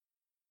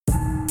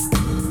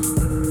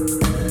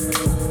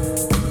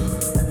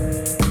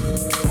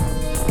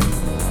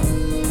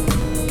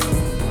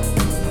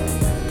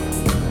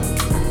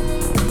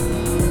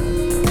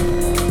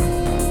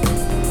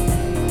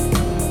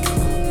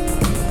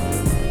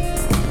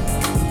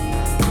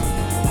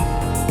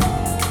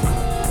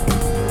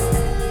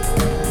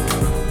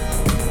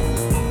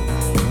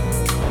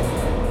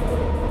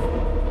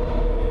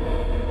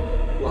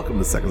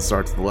Second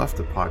Star to the Left,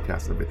 a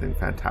podcast of everything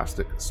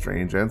fantastic,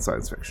 strange, and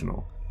science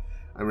fictional.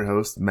 I'm your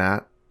host,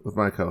 Matt, with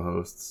my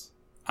co-hosts.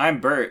 I'm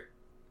Bert.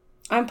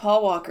 I'm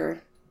Paul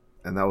Walker.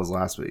 And that was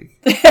last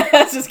week.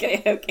 Just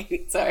kidding.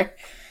 Okay, sorry.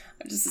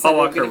 Paul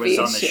Walker was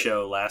on the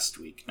show last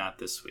week, not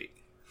this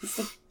week.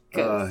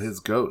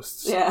 His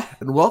ghosts. Yeah.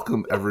 And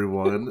welcome,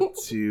 everyone,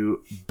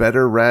 to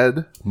Better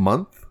Red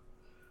Month.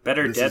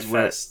 Better Dead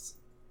Fest.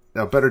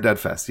 Better Dead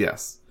Fest,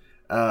 yes.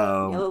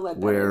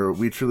 Where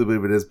we truly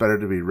believe it is better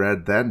to be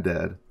read than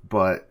dead.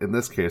 But in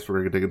this case, we're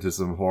going to dig into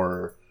some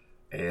horror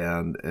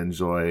and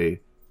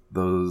enjoy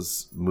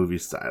those movie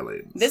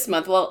stylings. This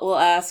month, we'll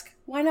ask,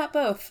 why not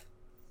both?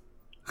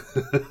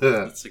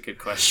 That's a good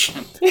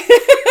question.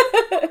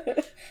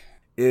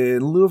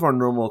 In lieu of our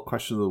normal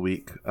question of the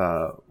week,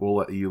 we'll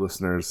let you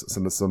listeners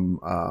send us some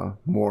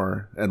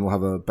more, and we'll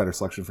have a better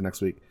selection for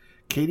next week.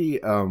 Katie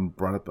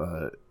brought up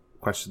a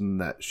question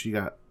that she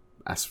got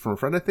asked from a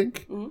friend, I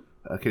think. Mm-hmm.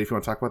 Katie, if you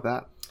want to talk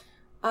about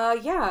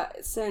that? Yeah,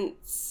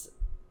 since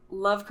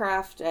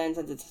Lovecraft, and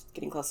since it's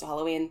getting close to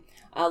Halloween,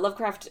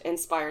 Lovecraft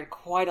inspired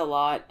quite a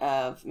lot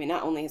of,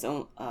 not only his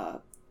own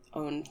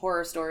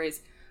horror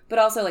stories, but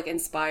also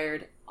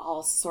inspired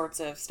all sorts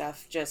of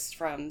stuff just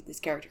from this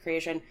character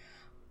creation.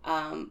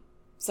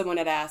 Someone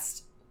had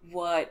asked,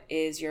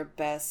 what's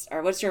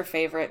your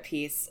favorite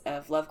piece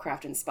of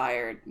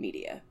Lovecraft-inspired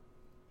media?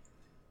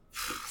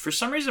 For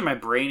some reason, my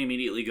brain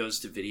immediately goes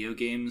to video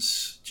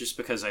games, just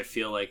because I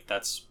feel like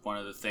that's one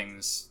of the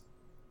things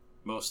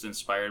most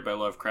inspired by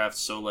Lovecraft.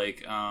 So,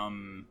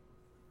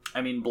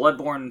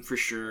 Bloodborne for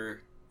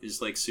sure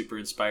is super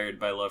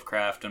inspired by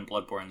Lovecraft, and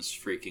Bloodborne's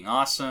freaking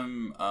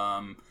awesome.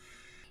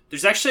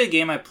 There's actually a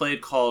game I played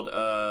called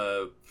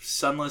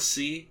Sunless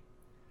Sea,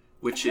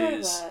 which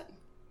is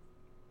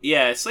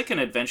it's an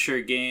adventure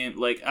game.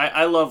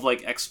 I love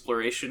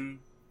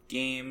exploration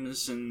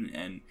games,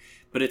 and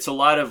but it's a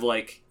lot of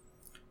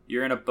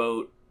you're in a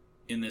boat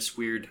in this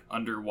weird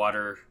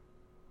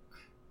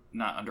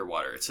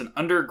it's an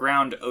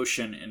underground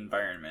ocean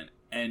environment,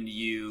 and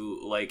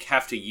you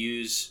have to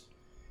use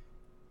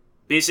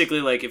basically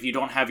if you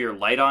don't have your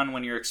light on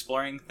when you're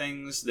exploring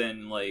things,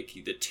 then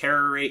the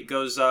terror rate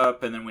goes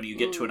up, and then when you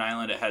get to an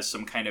island, it has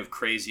some kind of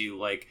crazy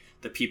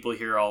the people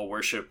here all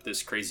worship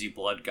this crazy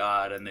blood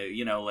god, and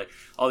they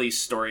all these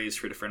stories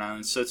for different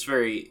islands. So it's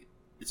very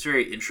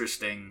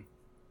interesting,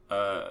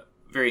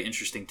 very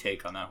interesting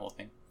take on that whole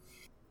thing.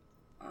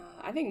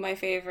 I think my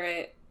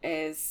favorite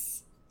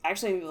is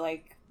actually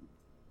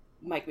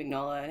Mike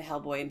Mignola and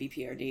Hellboy and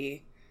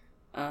BPRD.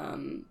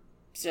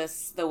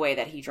 Just the way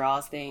that he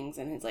draws things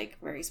and his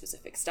very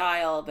specific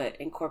style, but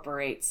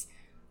incorporates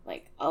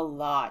a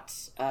lot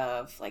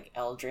of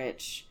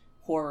eldritch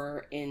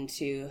horror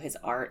into his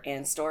art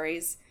and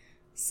stories.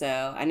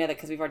 So I know that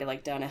because we've already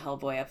done a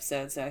Hellboy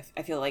episode, so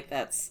I feel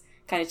that's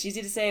kind of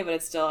cheesy to say, but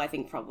it's still, I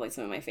think, probably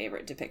some of my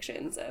favorite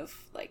depictions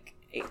of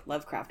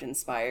Lovecraft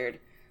inspired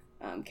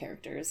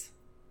characters.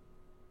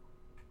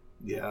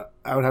 Yeah,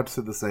 I would have to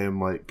say the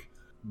same.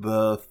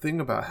 The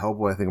thing about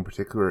Hellboy, I think in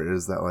particular,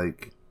 is that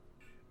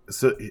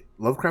so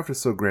Lovecraft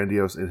is so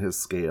grandiose in his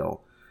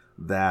scale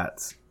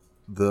that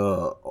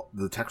the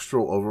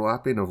textural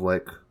overlapping of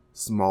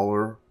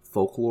smaller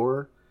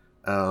folklore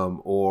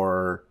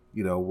or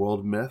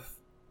world myth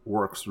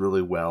works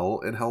really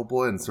well in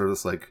Hellboy, and sort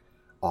of this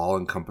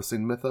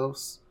all-encompassing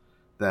mythos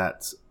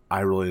that I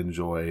really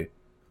enjoy.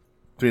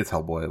 To me, it's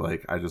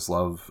Hellboy. I just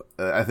love.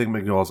 I think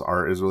Mignola's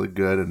art is really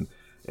good, and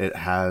it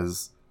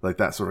has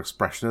that sort of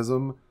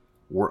expressionism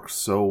works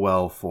so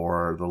well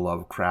for the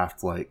Lovecraft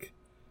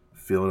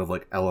feeling of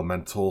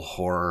elemental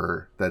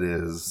horror that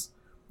is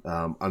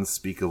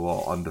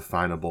unspeakable,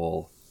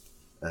 undefinable,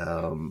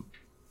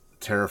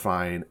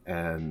 terrifying,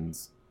 and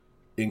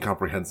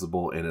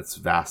incomprehensible in its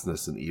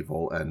vastness and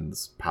evil and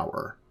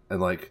power,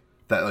 and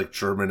that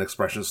German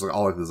expression is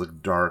all this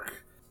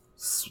dark,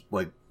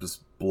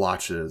 just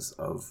blotches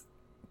of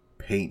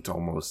paint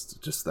almost,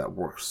 just that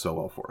works so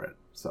well for it.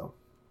 So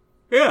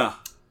yeah,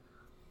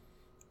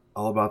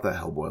 all about that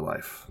Hellboy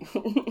life.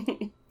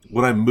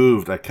 When I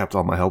moved, I kept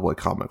all my Hellboy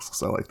comics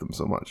because I liked them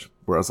so much,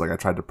 whereas I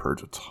tried to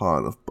purge a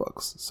ton of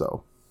books.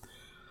 So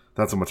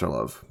that's how much I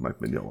love Mike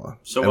Mignola.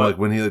 So and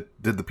when he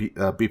did the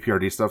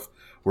BPRD stuff,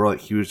 where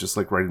he was just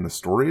writing the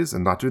stories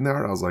and not doing the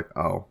art, I was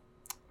oh,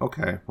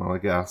 okay, well, I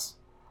guess.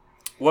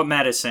 What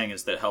Matt is saying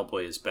is that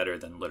Hellboy is better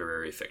than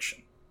literary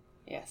fiction.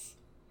 Yes.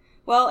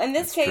 Well, in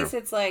this That's case, true.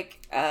 It's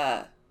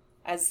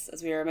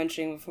as we were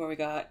mentioning before we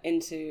got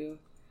into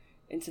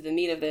the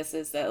meat of this,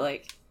 is that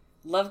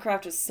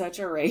Lovecraft is such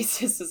a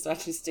racist,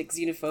 misogynistic,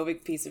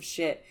 xenophobic piece of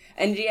shit,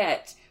 and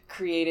yet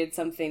created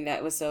something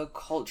that was so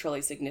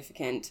culturally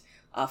significant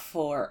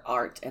for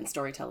art and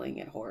storytelling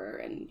and horror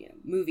and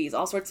movies,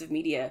 all sorts of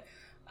media.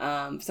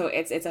 So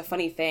it's a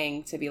funny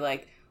thing to be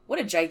what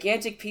a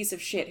gigantic piece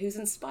of shit who's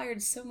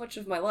inspired so much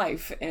of my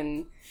life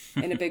in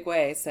a big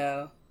way.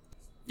 So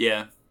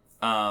yeah,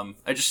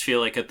 I just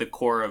feel at the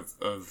core of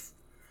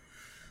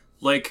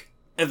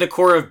at the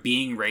core of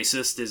being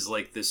racist is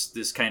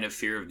this kind of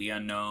fear of the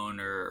unknown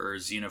or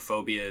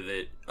xenophobia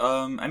that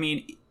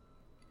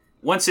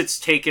once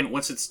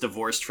it's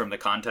divorced from the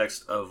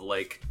context of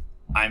like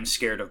I'm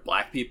scared of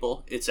black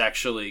people, it's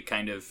actually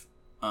kind of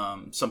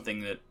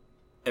something that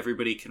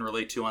everybody can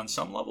relate to on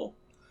some level.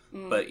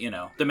 But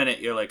the minute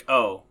you're like,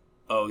 oh,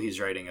 he's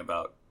writing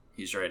about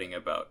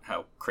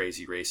how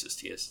crazy racist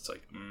he is, it's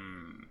like,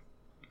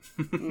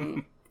 I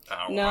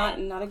don't know.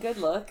 Not a good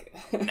look.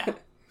 Nah.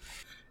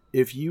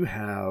 If you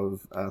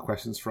have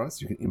questions for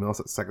us, you can email us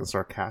at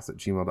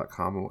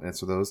secondstarcast@gmail.com and we'll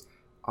answer those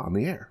on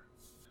the air.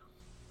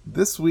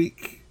 This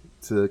week,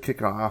 to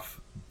kick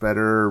off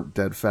Better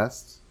Dead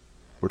Fest,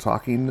 we're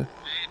talking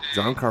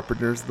John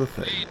Carpenter's The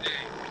Thing.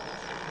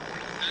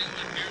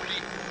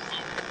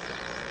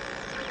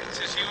 This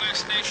is U.S.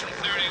 Station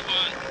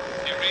 31.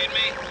 You read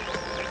me?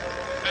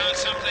 Found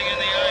something in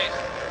the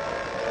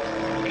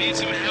ice. We need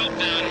some help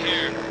down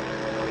here.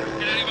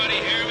 Can anybody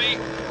hear me?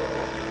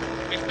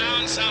 We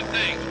found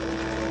something.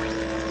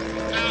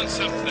 We found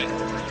something.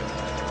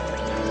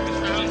 We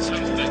found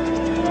something.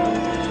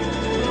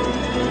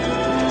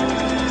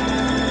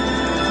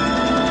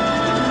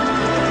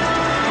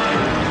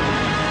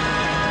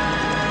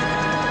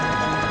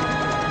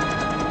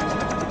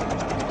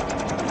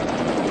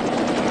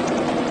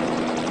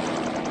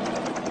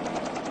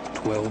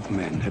 12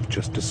 men have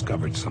just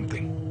discovered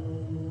something.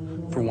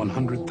 For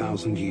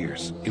 100,000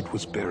 years, it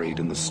was buried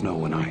in the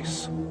snow and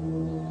ice.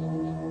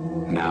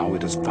 Now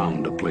it has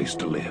found a place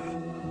to live.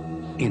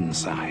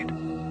 Inside.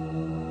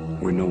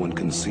 Where no one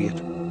can see it,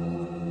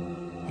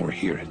 or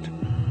hear it,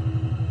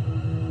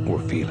 or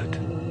feel it.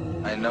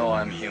 I know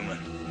I'm human.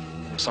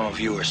 Some of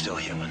you are still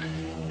human.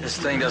 This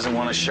thing doesn't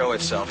want to show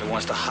itself. It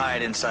wants to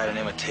hide inside an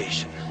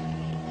imitation.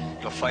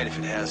 It'll fight if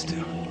it has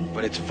to,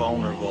 but it's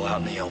vulnerable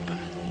out in the open.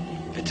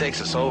 If it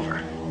takes us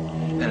over,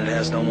 then it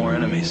has no more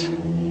enemies.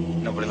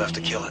 Nobody left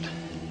to kill it.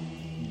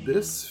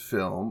 This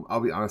film, I'll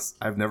be honest,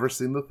 I've never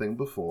seen The Thing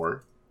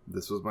before.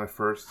 This was my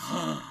first.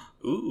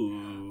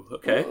 Ooh,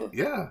 okay.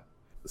 Yeah.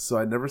 So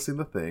I'd never seen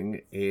The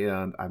Thing,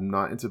 and I'm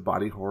not into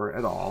body horror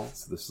at all,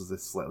 so this was a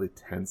slightly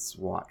tense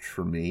watch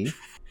for me.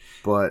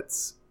 But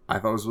I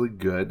thought it was really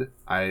good.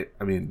 I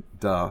mean,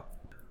 duh.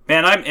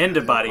 Man, I'm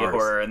into body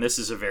horror, and this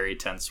is a very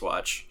tense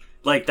watch.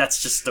 Like,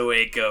 that's just the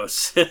way it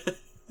goes.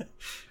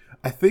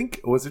 I think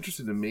what's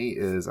interesting to me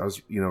is I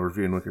was,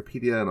 reviewing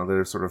Wikipedia and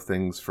other sort of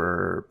things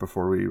for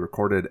before we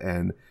recorded,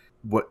 and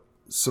what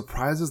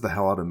surprises the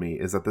hell out of me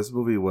is that this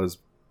movie was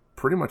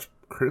pretty much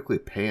critically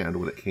panned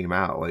when it came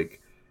out. Like,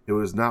 it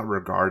was not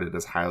regarded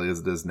as highly as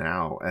it is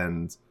now,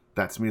 and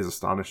that to me is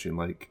astonishing.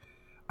 Like,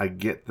 I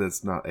get that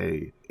it's not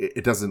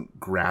it doesn't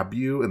grab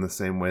you in the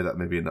same way that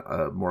maybe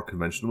a more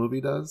conventional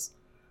movie does,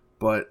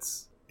 but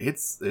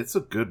it's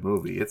a good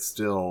movie. It's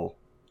still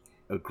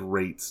a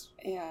great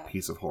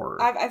piece of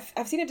horror.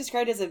 I've seen it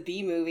described as a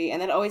B movie,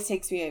 and that always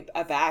takes me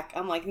aback.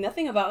 I'm like,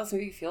 nothing about this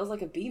movie feels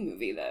like a B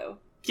movie, though.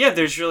 Yeah,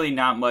 there's really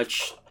not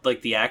much.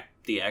 Like, the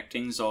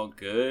acting's all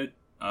good.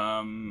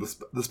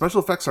 The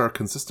special effects are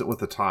consistent with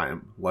the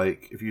time.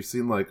 Like, if you've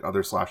seen like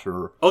other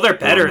slasher, they're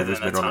better than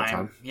the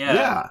time.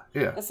 Yeah.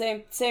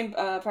 The same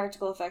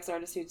practical effects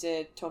artist who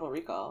did Total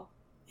Recall.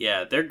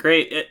 Yeah, they're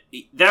great.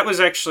 That was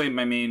actually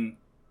my main.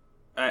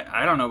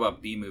 I don't know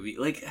about B movie.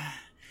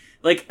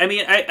 Like, I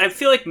mean, I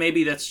feel like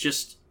maybe that's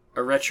just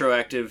a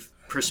retroactive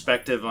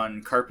perspective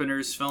on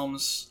Carpenter's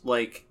films.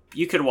 Like,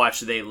 you could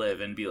watch They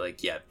Live and be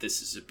like, yeah,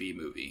 this is a B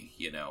movie,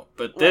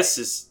 But this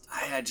is,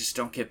 I just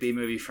don't get B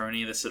movie from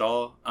any of this at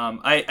all.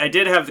 I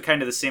did have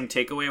the same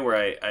takeaway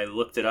where I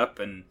looked it up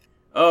and,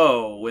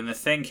 when The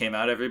Thing came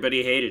out,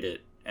 everybody hated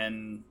it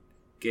and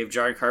gave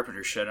John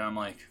Carpenter shit. And I'm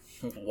like,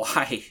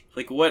 why?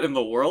 Like, what in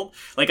the world?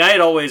 Like, I had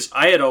always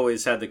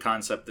had the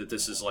concept that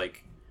this is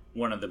like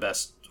one of the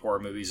best horror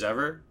movies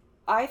ever.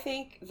 I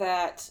think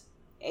that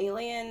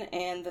Alien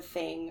and The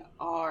Thing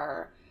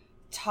are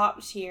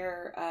top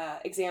tier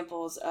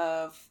examples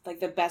of like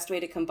the best way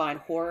to combine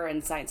horror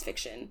and science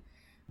fiction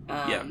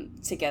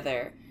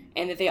together,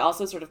 and that they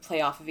also sort of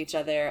play off of each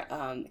other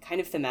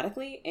kind of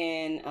thematically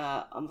in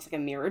almost like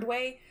a mirrored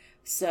way.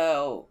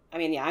 So I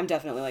mean, I'm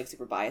definitely like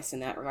super biased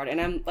in that regard,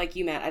 and I'm like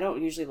you, Matt. I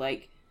don't usually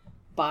like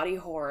body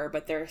horror,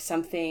 but there's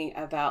something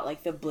about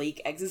like the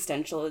bleak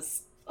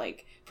existentialist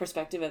like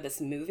perspective of this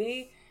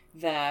movie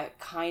that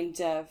kind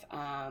of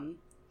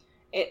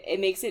it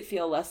makes it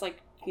feel less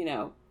like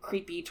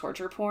creepy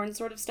torture porn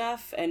sort of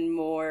stuff, and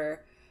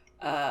more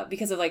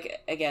because of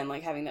like, again,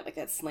 like having that like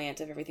that slant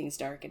of everything's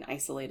dark and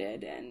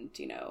isolated and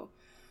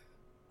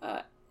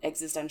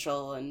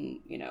existential, and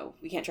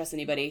we can't trust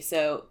anybody.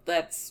 So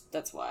that's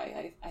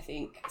why I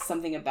think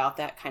something about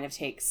that kind of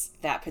takes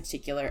that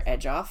particular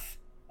edge off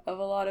of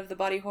a lot of the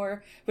body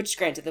horror, which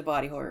granted the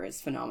body horror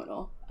is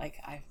phenomenal. Like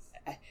I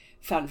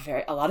found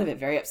a lot of it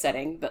very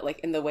upsetting, but like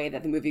in the way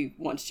that the movie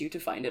wants you to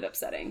find it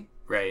upsetting.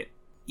 Right.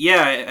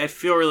 Yeah, I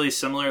feel really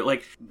similar.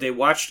 Like, they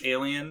watched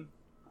Alien,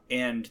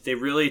 and they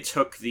really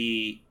took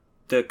the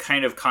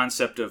kind of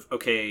concept of,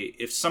 okay,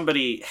 if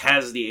somebody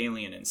has the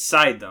alien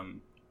inside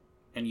them,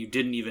 and you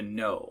didn't even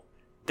know,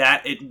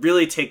 that it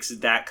really takes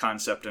that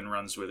concept and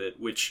runs with it,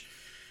 which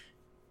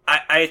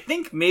I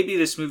think maybe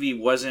this movie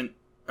wasn't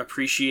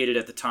appreciated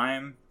at the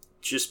time,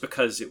 just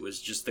because it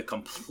was just the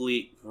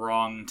complete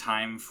wrong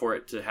time for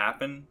it to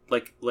happen.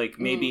 Like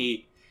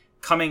maybe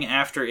coming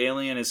after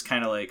Alien is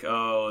kind of like,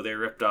 oh, they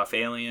ripped off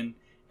Alien,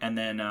 and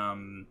then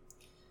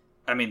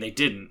I mean, they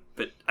didn't,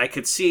 but I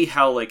could see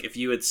how, like, if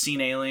you had seen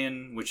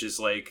Alien, which is,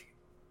 like,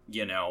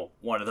 you know,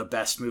 one of the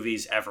best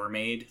movies ever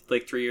made,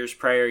 like, 3 years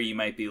prior, you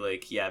might be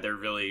like, yeah, they're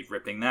really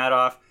ripping that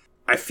off.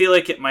 I feel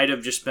like it might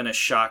have just been a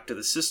shock to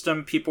the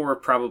system. People were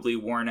probably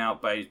worn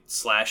out by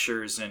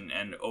slashers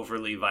and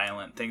overly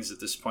violent things at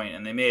this point,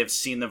 and they may have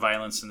seen the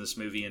violence in this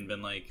movie and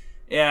been like,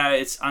 yeah,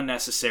 it's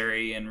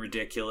unnecessary and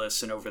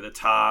ridiculous and over the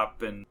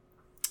top, and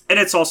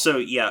it's also,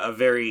 yeah, a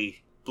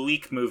very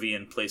bleak movie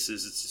in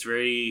places. It's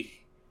very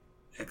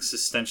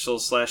existential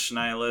 /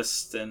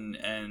 nihilist, and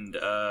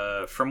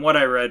from what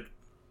I read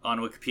on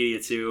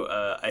Wikipedia too,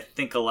 I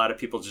think a lot of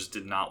people just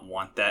did not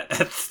want that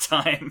at the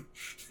time.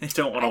 They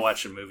don't want to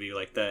watch a movie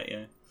like that.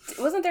 Yeah,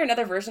 wasn't there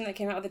another version that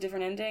came out with a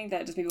different ending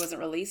that just maybe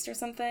wasn't released or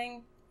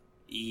something?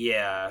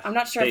 Yeah, I'm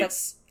not sure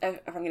if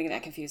I'm getting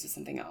that confused with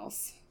something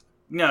else.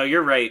 No,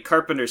 you're right.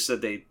 Carpenter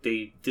said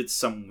they did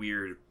some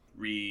weird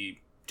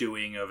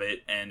redoing of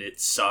it, and it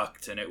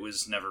sucked, and it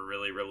was never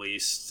really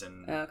released,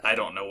 and okay. I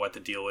don't know what the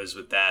deal is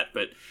with that,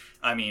 but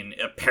I mean,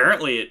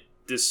 apparently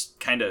this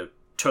kind of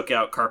took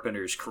out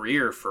Carpenter's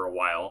career for a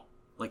while.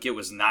 Like, it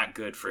was not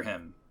good for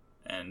him,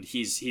 and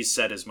he's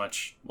said as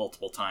much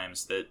multiple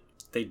times that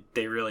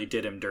they really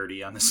did him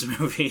dirty on this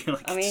movie.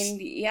 Like, I mean,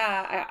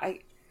 yeah, I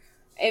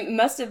it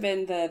must have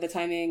been the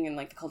timing and,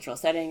 like, the cultural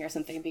setting or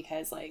something,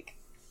 because, like,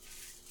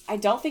 I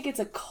don't think it's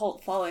a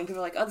cult following.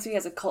 People are like, oh, this movie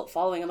has a cult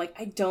following. I'm like,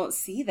 I don't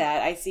see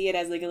that. I see it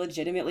as, like, a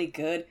legitimately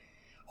good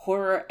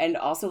horror and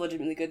also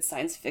legitimately good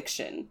science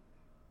fiction.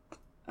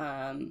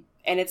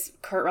 And it's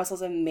Kurt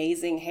Russell's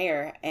amazing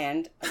hair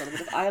and a little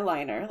bit of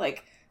eyeliner.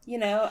 Like, you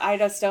know, I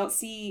just don't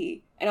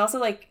see... And also,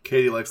 like...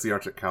 Katie likes the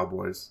Arctic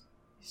Cowboys.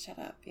 Shut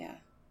up, yeah.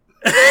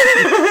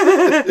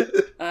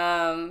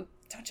 Don't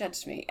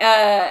judge me.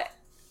 Fuck,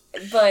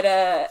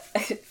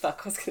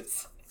 I was gonna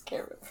say...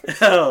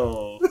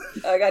 Oh.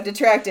 I got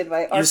detracted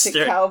by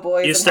Arctic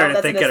Cowboys. You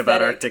started thinking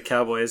about Arctic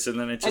Cowboys, and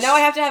then it just... And now I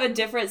have to have a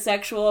different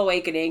sexual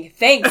awakening.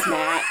 Thanks,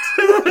 Matt.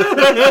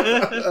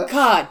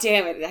 God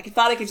damn it. I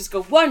thought I could just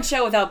go one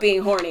show without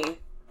being horny.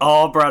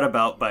 All brought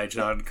about by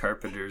John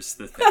Carpenter's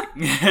The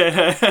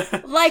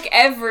Thing. Like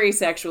every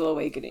sexual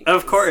awakening.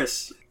 Of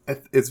course.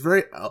 It's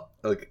very,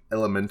 like,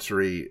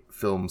 elementary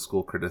film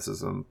school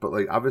criticism, but,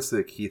 like,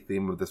 obviously a key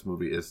theme of this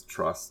movie is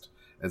trust,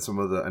 and some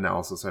of the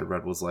analysis I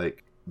read was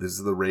like, this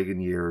is the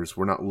Reagan years.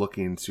 We're not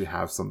looking to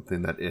have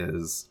something that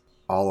is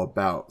all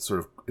about sort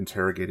of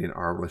interrogating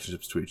our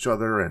relationships to each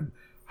other and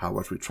how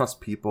much we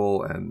trust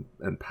people and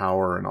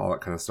power and all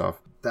that kind of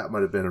stuff. That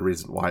might have been a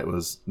reason why it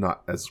was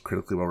not as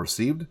critically well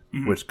received,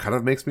 which kind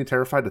of makes me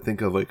terrified to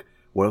think of, like,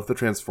 what if the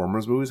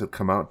Transformers movies had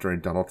come out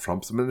during Donald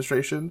Trump's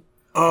administration?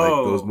 Oh.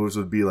 Like, those movies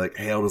would be, like,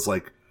 hailed as,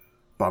 like,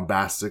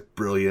 bombastic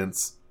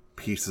brilliance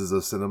pieces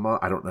of cinema.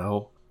 I don't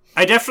know.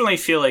 I definitely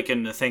feel like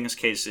in The Thing's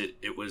case,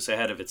 it was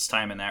ahead of its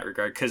time in that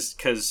regard,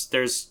 because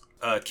there's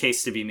a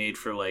case to be made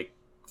for, like,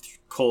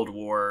 Cold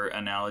War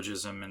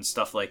analogism and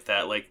stuff like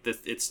that. Like,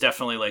 it's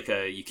definitely like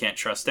a you can't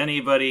trust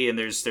anybody, and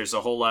there's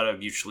a whole lot of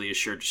mutually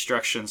assured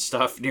destruction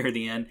stuff near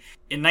the end.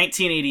 In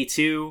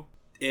 1982,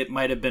 it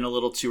might have been a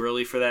little too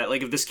early for that.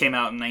 Like, if this came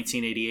out in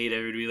 1988,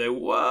 I would be like,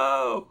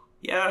 whoa,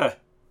 yeah,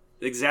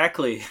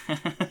 exactly.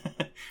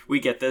 We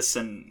get this.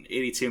 And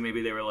 82,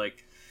 maybe they were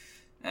like,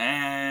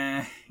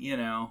 you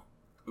know,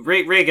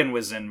 Reagan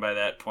was in by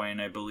that point,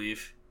 I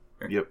believe.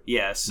 Yep.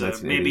 Yeah, so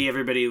maybe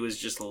everybody was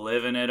just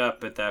living it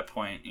up at that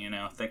point, you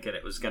know, thinking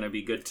it was going to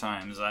be good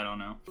times. I don't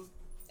know.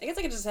 I guess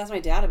I could just ask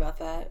my dad about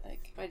that.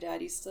 Like, my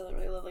dad used to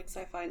really love, like,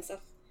 sci-fi and stuff.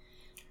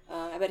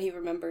 I bet he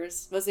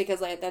remembers. Mostly because,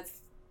 like,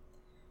 that's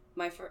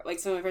some of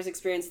my first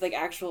experience with, like,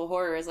 actual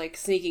horror is, like,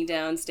 sneaking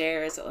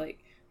downstairs at,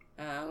 like,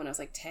 when I was,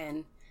 like,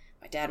 10.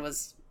 My dad,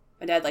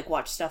 like,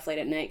 watched stuff late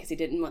at night because he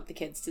didn't want the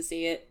kids to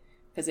see it.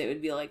 Because it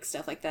would be, like,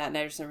 stuff like that. And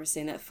I just remember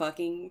seeing that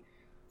fucking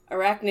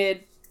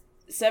arachnid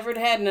severed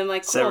head. And I'm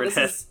like, cool, this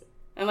is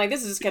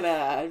just going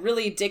to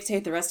really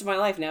dictate the rest of my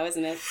life now,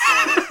 isn't it?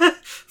 So...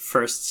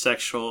 First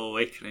sexual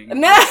awakening.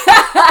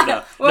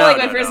 My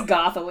first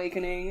goth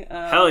awakening.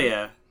 Hell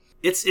yeah.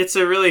 It's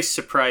a really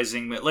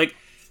surprising... Like,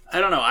 I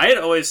don't know. I had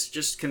always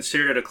just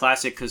considered it a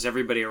classic because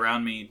everybody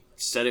around me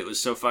said it was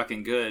so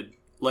fucking good.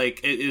 Like,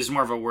 it is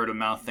more of a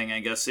word-of-mouth thing,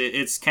 I guess.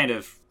 It's kind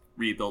of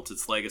rebuilt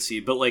its legacy.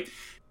 But, like...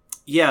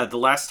 Yeah, the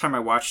last time I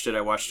watched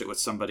it with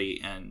somebody,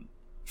 and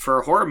for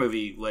a horror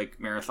movie, like,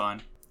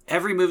 marathon,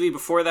 every movie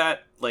before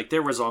that, like,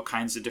 there was all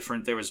kinds of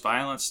different, there was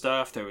violent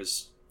stuff, there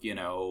was, you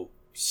know,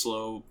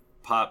 slow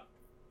pop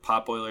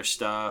boiler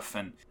stuff,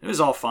 and it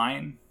was all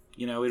fine.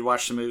 You know, we'd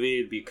watch the movie,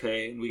 it'd be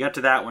okay, and we got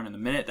to that one, and the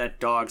minute that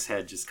dog's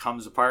head just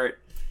comes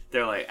apart,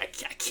 they're like,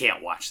 I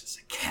can't watch this,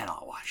 I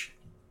cannot watch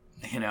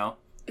it, you know?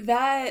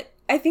 I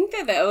think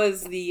that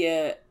was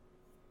the,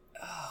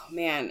 oh,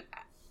 man...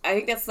 I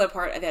think that's the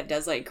part that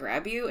does, like,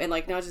 grab you, and,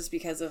 like, not just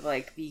because of,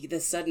 like, the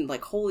sudden,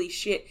 like, holy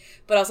shit,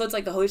 but also it's,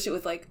 like, the holy shit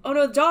with, like, oh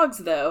no, dogs,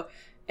 though,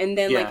 and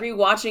then, like,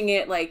 rewatching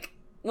it, like,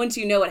 once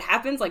you know what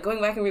happens, like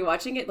going back and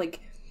rewatching it, like,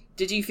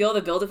 did you feel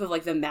the buildup of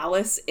like the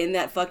malice in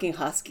that fucking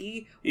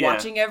husky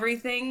watching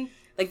everything?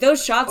 Like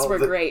those shots were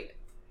great.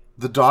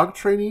 The dog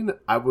training,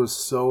 I was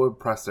so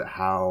impressed at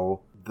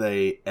how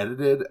they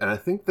edited, and I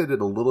think they did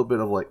a little bit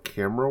of like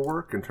camera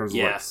work in terms of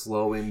like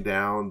slowing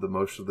down the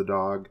motion of the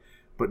dog,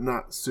 but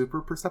not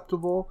super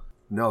perceptible.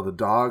 No, the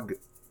dog,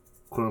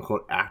 quote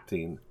unquote,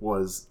 acting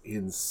was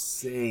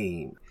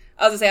insane.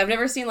 I was gonna say, I've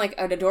never seen like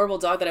an adorable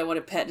dog that I want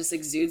to pet just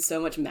exude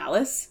so much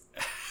malice.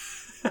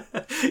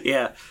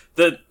 Yeah,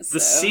 the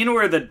scene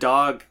where the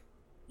dog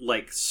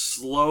like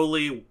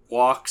slowly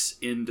walks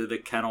into the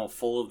kennel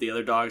full of the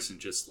other dogs and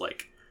just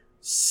like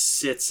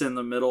sits in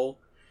the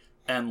middle,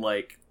 and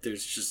like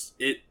there's just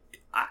it.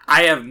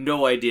 I have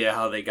no idea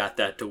how they got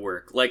that to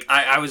work. Like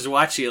I was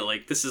watching it,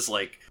 like this is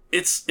like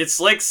it's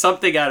like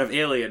something out of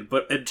Alien,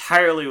 but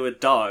entirely with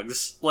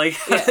dogs. Like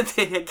how did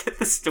they get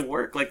this to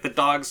work? Like the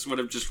dogs would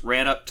have just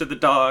ran up to the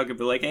dog and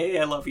be like, "Hey,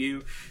 I love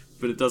you,"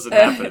 but it doesn't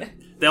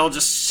happen. They'll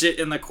just sit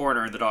in the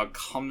corner, and the dog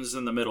comes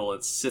in the middle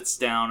and sits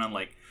down and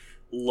like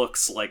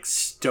looks like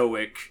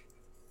stoic.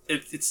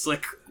 It's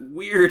like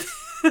weird.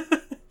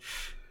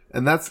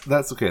 And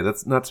that's okay.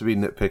 That's not to be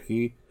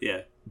nitpicky.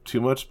 Yeah.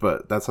 Too much,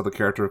 but that's how the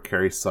character of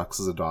Carrie sucks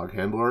as a dog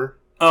handler.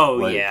 Oh,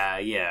 like,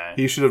 yeah.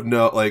 He should have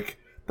known, like,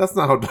 that's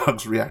not how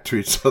dogs react to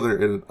each other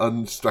in an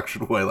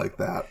unstructured way like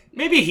that.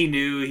 Maybe he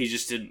knew, he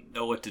just didn't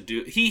know what to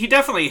do. He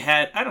definitely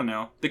had, I don't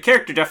know, the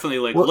character definitely,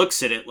 like,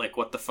 looks at it like,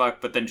 what the fuck,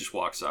 but then just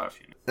walks off.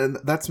 You know? And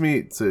that's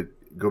me, to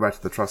go back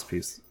to the trust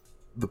piece.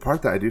 The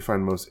part that I do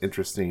find most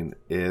interesting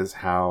is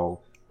how,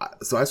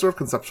 so I sort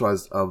of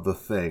conceptualized of the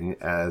Thing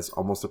as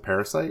almost a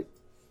parasite.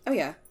 Oh,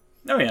 yeah.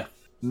 Oh, yeah.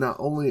 Not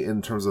only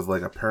in terms of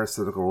like a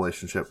parasitical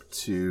relationship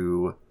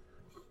to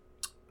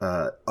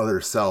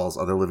other cells,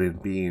 other living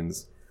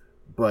beings,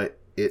 but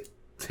it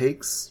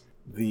takes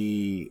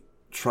the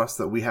trust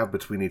that we have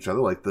between each other.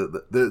 Like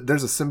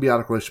there's a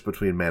symbiotic relationship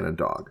between man and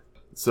dog.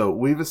 So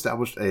we've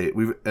established a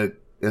symbiotic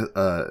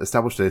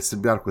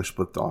relationship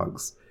with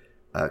dogs,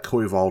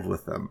 co-evolved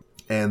with them,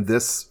 and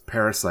this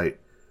parasite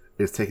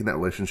is taking that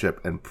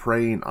relationship and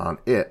preying on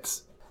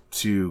it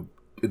to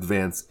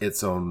advance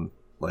its own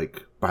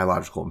like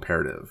biological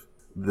imperative.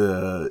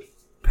 The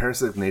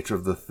parasitic nature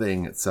of the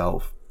Thing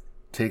itself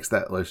takes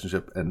that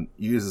relationship and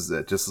uses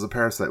it just as a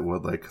parasite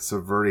would, like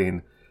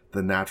subverting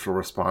the natural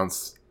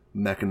response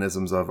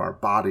mechanisms of our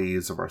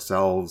bodies, of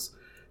ourselves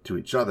to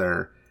each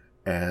other,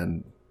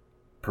 and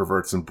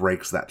perverts and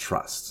breaks that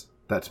trust.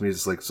 That to me is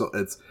just like, so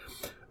it's,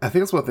 I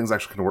think it's one of the things that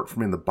actually kind of worked for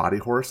me in the body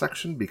horror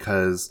section,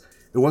 because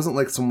it wasn't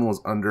like someone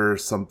was under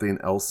something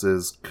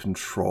else's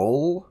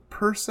control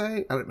per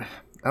se. I don't know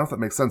if that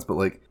makes sense, but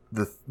like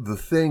the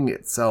Thing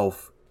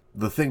itself,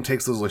 the Thing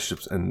takes those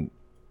relationships and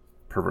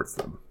perverts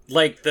them.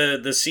 Like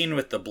the scene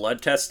with the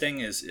blood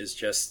testing is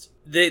just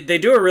they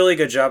do a really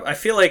good job. I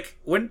feel like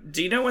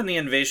do you know when the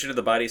Invasion of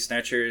the Body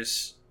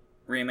Snatchers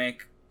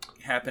remake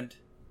happened?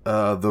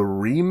 The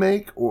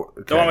remake or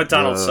the one with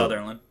Donald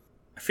Sutherland?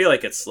 I feel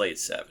like it's late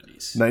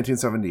 70s.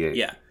 1978.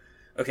 Yeah.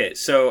 Okay,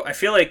 so I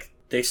feel like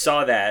they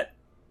saw that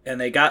and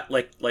they got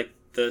like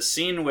the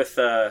scene with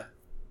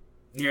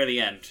near the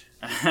end.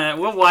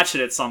 We'll watch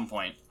it at some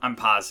point, I'm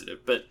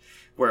positive, but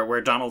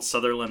where Donald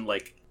Sutherland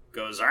like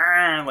goes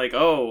like,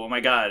 oh my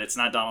god, it's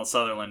not Donald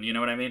Sutherland, you know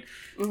what I mean?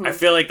 Mm-hmm. I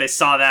feel like they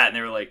saw that and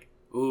they were like,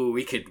 ooh,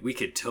 we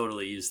could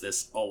totally use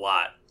this a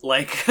lot.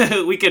 Like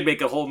we could make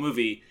a whole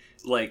movie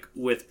like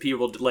with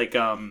people like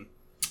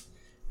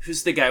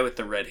who's the guy with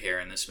the red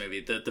hair in this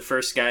movie? The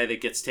first guy that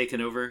gets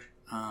taken over?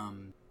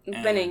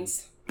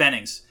 Bennings.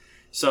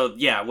 So,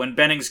 yeah, when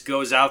Bennings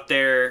goes out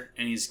there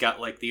and he's got,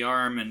 like, the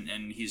arm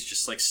and he's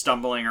just, like,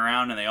 stumbling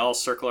around and they all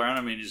circle around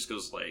him and he just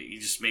goes, like, he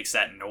just makes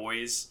that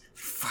noise.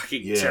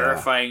 Fucking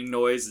terrifying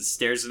noise and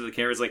stares into the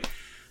camera. It's like,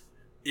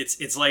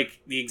 it's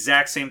like the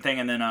exact same thing.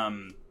 And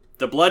then,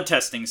 the blood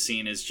testing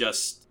scene is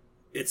just,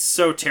 it's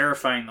so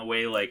terrifying the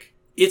way, like,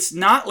 it's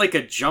not like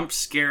a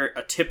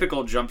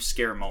typical jump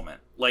scare moment.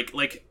 Like,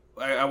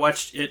 I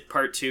watched It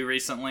Part 2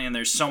 recently and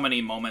there's so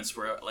many moments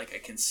where, like, I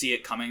can see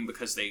it coming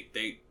because the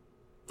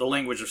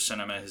language of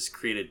cinema has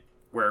created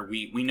where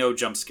we know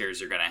jump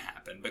scares are going to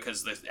happen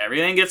because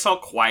everything gets all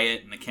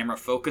quiet and the camera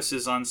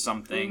focuses on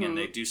something and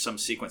they do some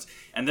sequence.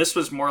 And this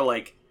was more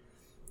like,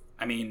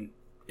 I mean,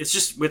 it's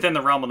just within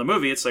the realm of the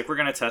movie. It's like, we're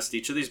going to test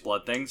each of these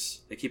blood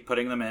things. They keep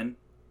putting them in.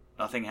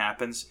 Nothing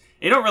happens.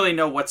 You don't really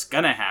know what's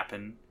going to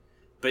happen.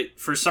 But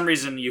for some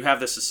reason, you have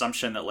this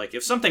assumption that, like,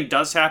 if something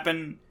does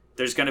happen,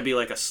 there's going to be,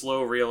 like, a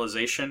slow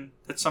realization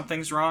that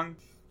something's wrong.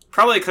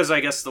 Probably because,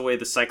 I guess, the way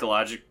the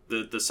psychology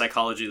of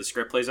the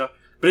script plays out.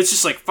 But it's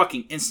just, like,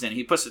 fucking instant.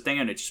 He puts the thing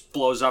in, it just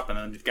blows up, and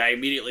then the guy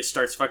immediately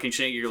starts fucking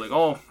shaking. You're like,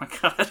 oh, my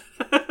God.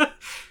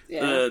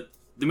 Yeah.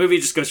 The movie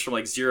just goes from,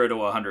 like, 0 to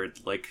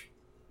 100, like,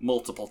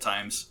 multiple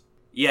times.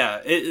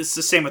 Yeah, it's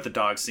the same with the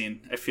dog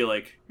scene. I feel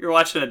like you're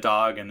watching a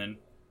dog, and then,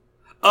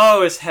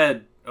 oh, his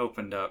head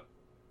opened up.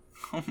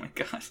 Oh, my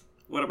God.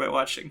 What am I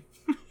watching?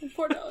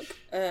 Poor dog.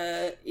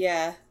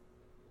 Yeah.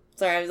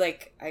 Sorry,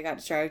 I got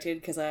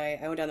distracted because I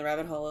went down the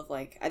rabbit hole of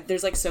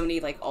there's so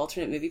many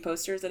alternate movie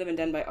posters that have been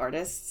done by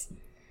artists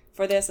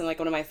for this, and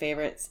one of my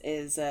favorites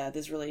is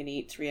this really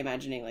neat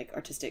reimagining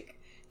artistic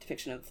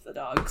depiction of the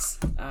dogs.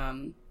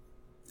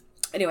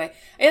 Anyway,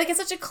 it's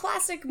such a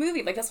classic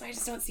movie. That's why I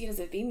just don't see it as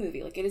a B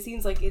movie. It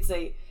seems like it's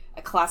a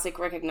classic,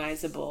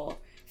 recognizable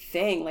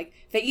thing.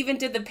 They even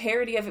did the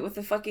parody of it with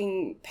the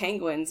fucking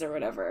penguins or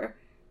whatever,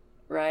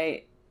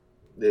 right?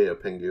 Yeah,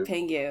 Pingu.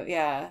 Pingu,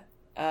 yeah.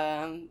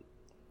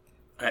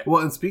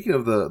 Well, and speaking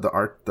of the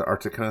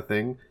Arctic kind of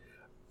thing,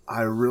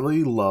 I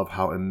really love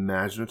how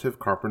imaginative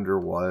Carpenter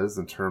was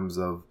in terms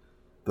of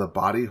the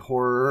body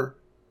horror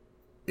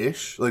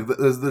ish.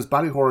 There's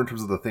body horror in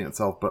terms of the thing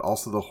itself, but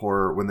also the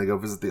horror when they go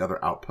visit the other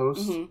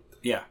outposts. Mm-hmm.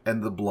 Yeah.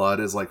 And the blood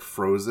is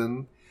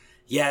frozen.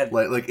 Yeah.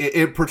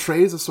 It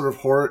portrays a sort of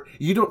horror.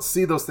 You don't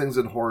see those things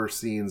in horror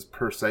scenes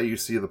per se. You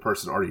see the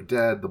person already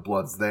dead, the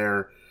blood's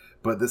there,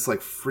 but this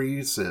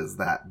freezes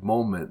that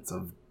moment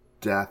of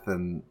death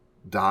and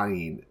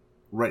dying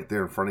right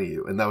there in front of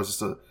you. And that was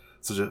just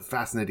such a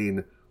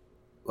fascinating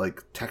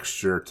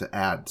texture to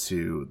add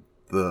to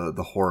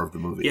the horror of the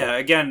movie. Yeah,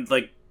 again,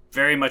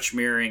 very much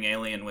mirroring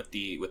Alien with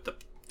the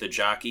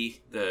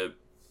jockey.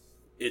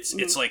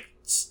 It's like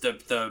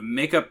the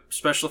makeup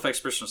special effects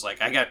person was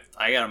like, I got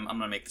I'm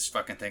gonna make this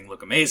fucking thing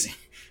look amazing.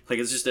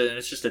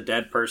 It's just a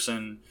dead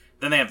person.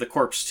 Then they have the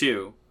corpse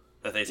too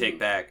that they take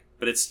back,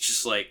 but it's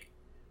just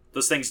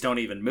those things don't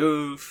even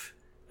move.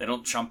 They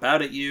don't jump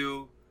out at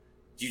you.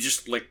 You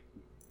just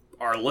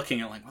are looking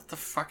at what the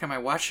fuck am I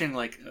watching?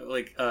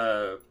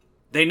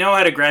 They know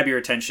how to grab your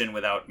attention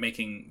without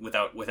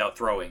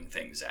throwing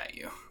things at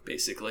you,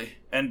 basically.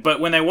 But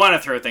when they want to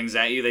throw things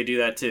at you, they do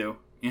that too.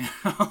 You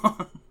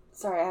know?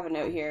 Sorry, I have a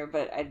note here,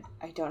 but I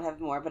don't have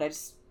more. But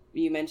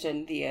you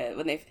mentioned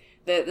the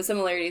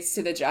similarities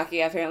to the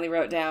jockey. I apparently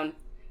wrote down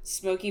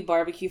smoky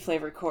barbecue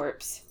flavored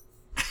corpse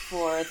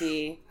for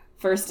the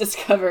first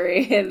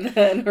discovery in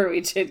the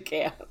Norwegian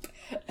camp.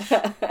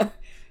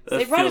 So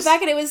they brought it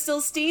back and it was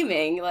still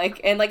steaming,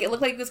 and it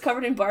looked like it was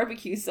covered in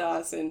barbecue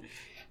sauce, and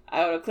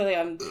I don't know. Clearly,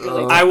 I'm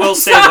really. I will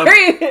say,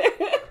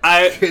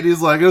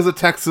 Katie's it was a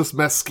Texas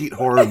mesquite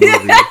horror movie.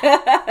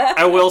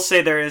 I will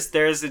say there is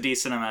a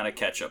decent amount of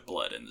ketchup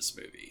blood in this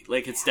movie.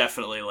 It's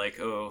definitely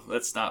oh,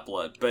 that's not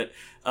blood, but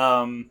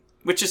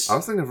which is. I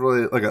was thinking of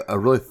really a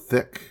really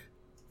thick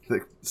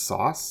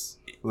sauce.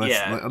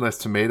 A nice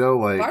tomato,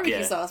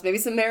 barbecue sauce. Maybe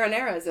some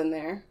marinaras in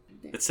there.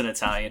 It's an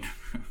Italian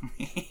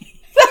movie.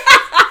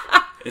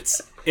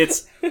 It's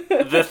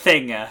the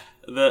thing.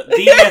 The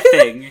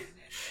thing.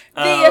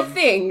 The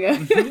thing.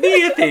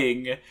 The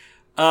thing.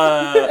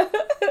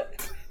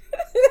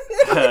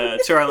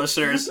 To our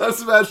listeners, I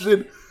was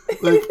imagining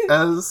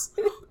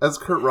as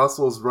Kurt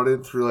Russell is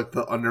running through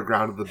the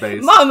underground of the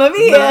base. Mamma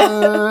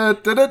mia!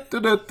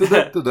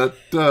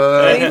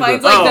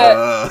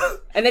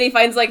 And then he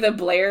finds the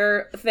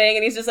Blair thing,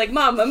 and he's just like,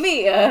 "Mamma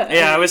mia!"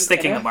 Yeah, I was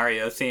thinking the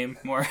Mario theme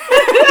more.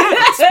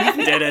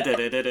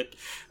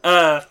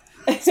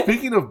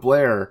 Speaking of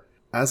Blair,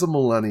 as a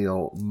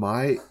millennial,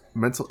 my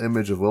mental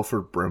image of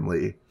Wilford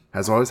Brimley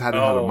has always had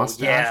him have a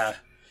mustache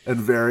and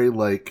very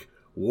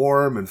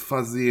warm and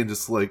fuzzy and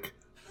just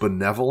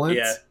benevolent,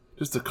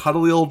 just a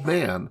cuddly old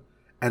man.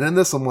 And in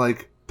this, I'm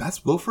like,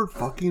 that's Wilford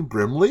fucking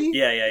Brimley?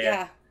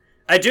 Yeah.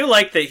 I do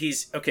like that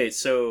he's okay.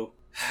 So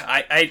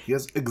he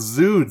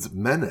exudes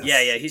menace.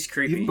 Yeah, he's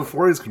creepy even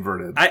before he's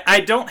converted. I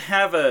don't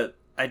have a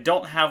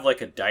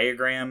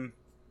diagram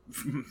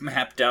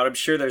mapped out. I'm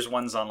sure there's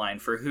ones online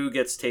for who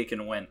gets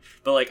taken when,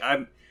 but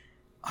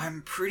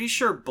I'm pretty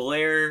sure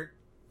Blair,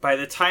 by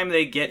the time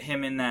they get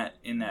him in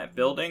that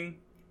building,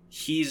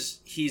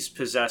 he's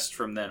possessed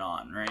from then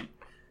on, right?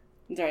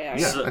 Yeah,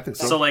 I think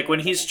so. So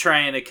when he's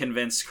trying to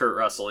convince Kurt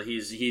Russell,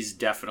 he's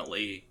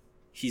definitely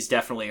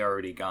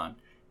already gone,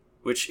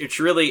 which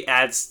really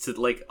adds to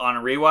on a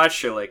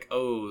rewatch. You're like,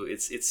 oh,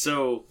 it's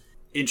so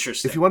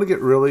interesting. If you want to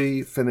get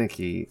really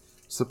finicky,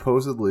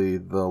 supposedly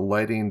the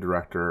lighting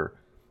director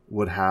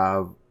would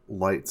have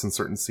lights in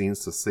certain scenes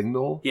to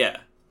signal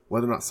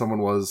whether or not someone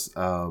was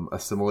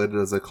assimilated,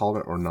 as they called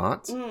it, or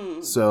not.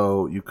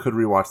 So you could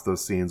rewatch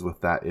those scenes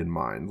with that in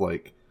mind.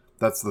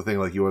 That's the thing.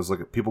 You always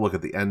people look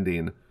at the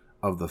ending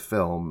of the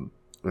film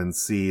and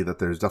see that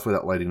there's definitely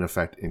that lighting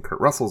effect in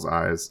Kurt Russell's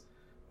eyes,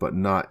 but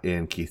not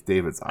in Keith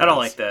David's eyes. I don't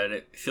like that.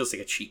 It feels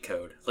like a cheat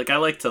code. I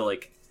like to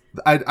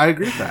I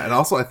agree with that, and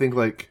also I think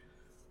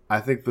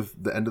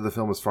the end of the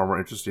film is far more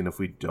interesting if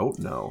we don't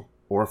know,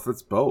 or if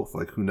it's both.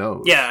 Who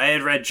knows? Yeah, I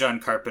had read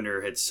John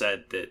Carpenter had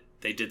said that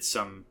they did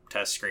some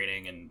test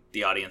screening and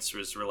the audience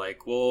were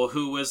like, well,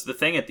 who was the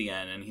thing at the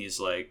end? And he's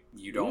like,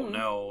 you don't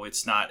know.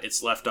 It's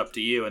left up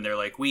to you. And they're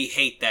like, we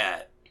hate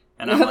that.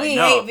 And I'm like,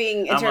 no. Hate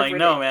being interpreted. I'm like,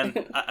 no,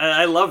 man.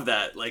 I love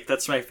that.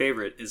 That's my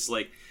favorite. Is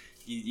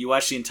you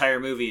watch the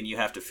entire movie and you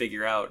have to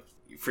figure out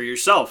for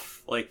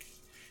yourself.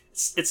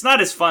 It's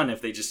not as fun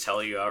if they just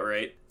tell you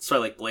outright. That's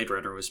why Blade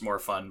Runner was more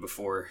fun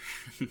before,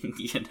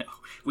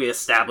 we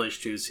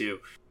established who's who.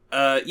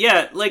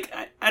 Yeah, like,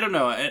 I don't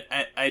know.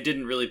 I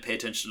didn't really pay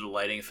attention to the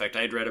lighting effect.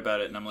 I'd read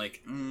about it, and I'm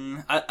like,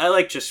 I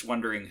like just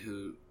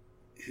wondering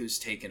who's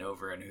taken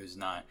over and who's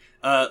not.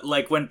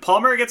 Like, when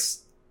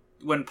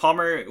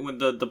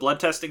the blood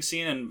testing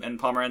scene and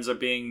Palmer ends up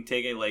being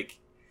taken, like,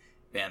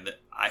 man,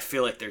 I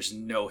feel like there's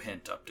no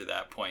hint up to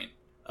that point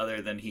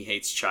other than he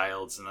hates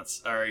Childs,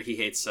 or he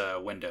hates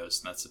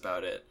Windows, and that's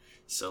about it.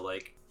 So,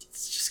 like,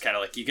 it's just kind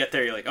of like, you get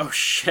there, you're like, oh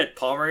shit,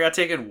 Palmer got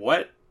taken?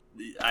 What?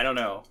 I don't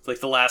know.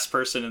 Like the last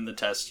person in the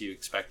test you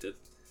expected.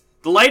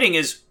 The lighting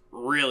is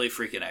really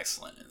freaking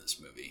excellent in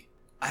this movie.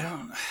 I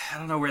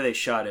don't know where they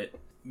shot it,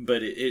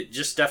 but it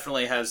just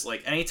definitely has,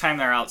 like, anytime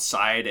they're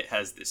outside, it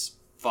has this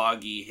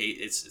foggy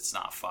it's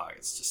not fog,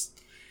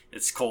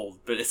 it's cold,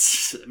 but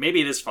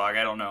maybe it is fog,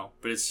 I don't know,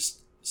 but it's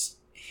just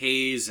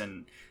haze,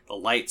 and the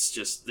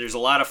lights there's a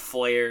lot of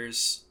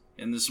flares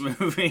in this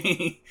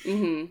movie.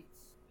 Mm-hmm.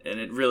 And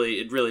it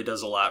really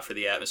does a lot for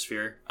the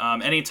atmosphere.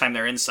 Anytime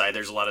they're inside,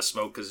 there's a lot of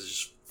smoke because there's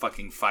just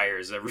fucking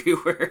fires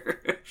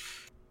everywhere.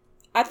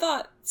 I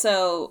thought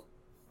so.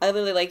 I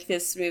really like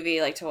this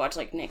movie, like, to watch,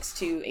 like, next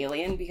to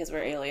Alien, because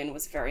where Alien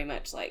was very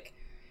much like,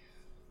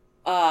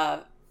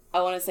 I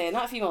want to say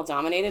not female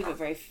dominated, but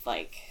very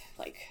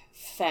like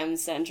femme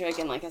centric,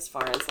 and, like, as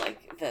far as,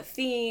 like, the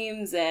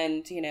themes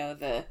and, you know,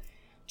 the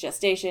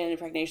gestation,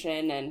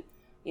 impregnation, and,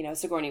 you know,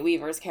 Sigourney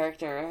Weaver's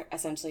character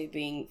essentially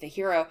being the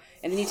hero.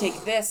 And then you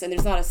take this, and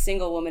there's not a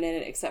single woman in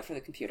it except for the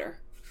computer.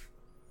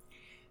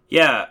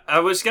 Yeah,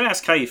 I was going to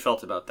ask how you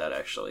felt about that,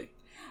 actually.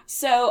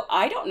 So,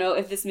 I don't know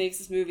if this makes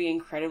this movie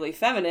incredibly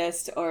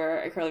feminist or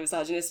incredibly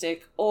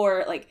misogynistic,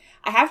 or, like,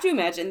 I have to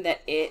imagine that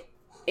it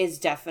is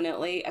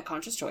definitely a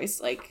conscious choice,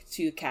 like,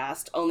 to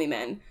cast only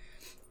men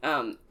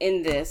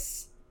in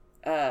this.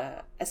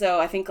 So,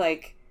 I think,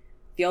 like,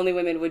 the only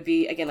women would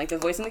be, again, like, the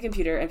voice on the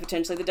computer and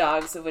potentially the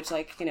dogs, of which,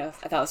 like, you know,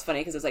 I thought was funny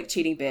because it was like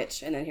cheating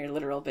bitch and then here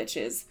literal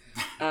bitches.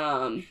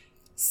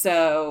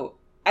 So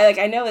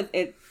I know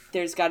that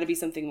there's got to be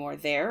something more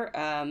there.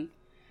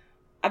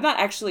 I'm not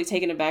actually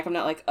taken aback. I'm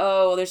not like,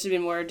 oh, well, there should have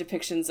been more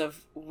depictions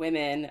of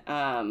women,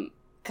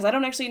 because I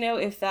don't actually know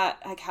if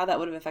how that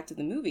would have affected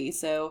the movie.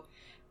 So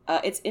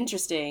it's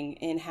interesting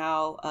in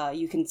how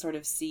you can sort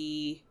of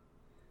see,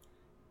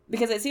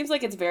 because it seems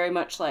like it's very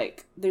much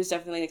like there's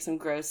definitely, like, some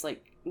gross,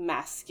 like,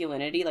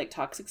 masculinity, like,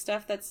 toxic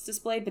stuff that's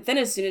displayed, but then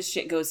as soon as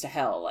shit goes to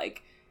hell,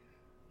 like,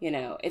 you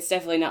know, it's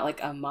definitely not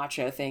like a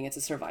macho thing, it's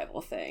a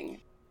survival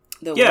thing,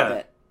 the way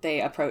that they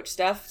approach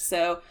stuff.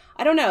 So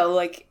I don't know,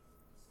 like,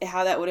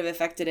 how that would have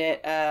affected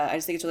it. I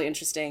just think it's really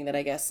interesting that,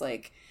 I guess,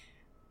 like,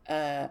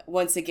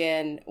 once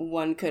again,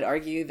 one could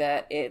argue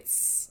that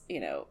it's,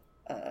 you know,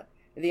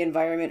 the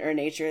environment or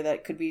nature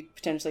that could be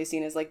potentially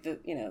seen as, like, the,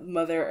 you know,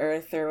 Mother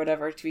Earth or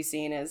whatever, to be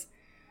seen as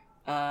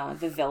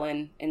the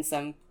villain in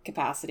some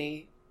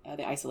capacity,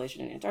 the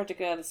isolation in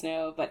Antarctica, the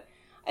snow. But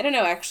I don't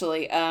know,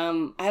 actually.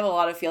 I have a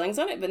lot of feelings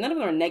on it, but none of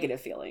them are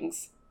negative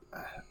feelings.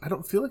 I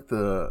don't feel like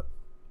the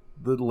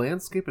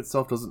landscape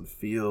itself doesn't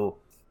feel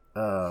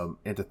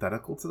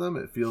antithetical to them.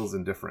 It feels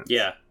indifferent.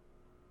 Yeah.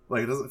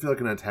 Like, it doesn't feel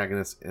like an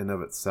antagonist in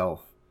of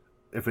itself.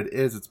 If it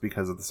is, it's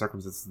because of the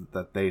circumstances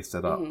that they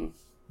set up. Mm-hmm.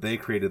 They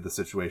created the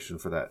situation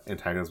for that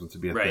antagonism to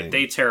be a thing. Right,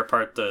 they tear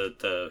apart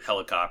the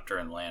helicopter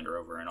and Land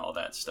Rover and all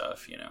that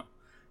stuff, you know.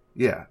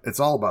 Yeah, it's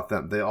all about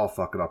them. They all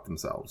fuck it up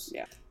themselves.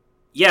 Yeah.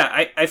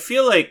 Yeah, I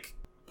feel like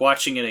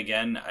watching it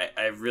again,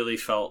 I really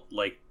felt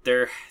like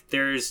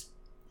there's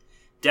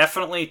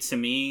definitely, to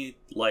me,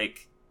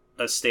 like,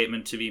 a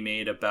statement to be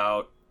made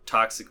about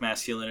toxic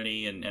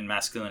masculinity and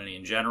masculinity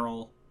in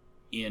general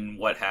in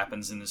what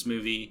happens in this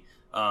movie.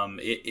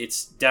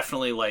 It's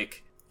definitely,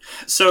 like...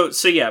 So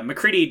yeah,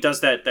 MacReady does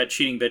that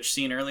cheating bitch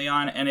scene early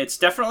on, and it's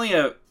definitely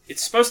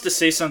it's supposed to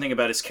say something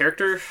about his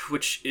character,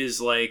 which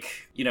is,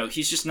 like, you know,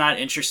 he's just not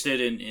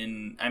interested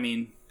in I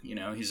mean, you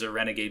know, he's a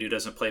renegade who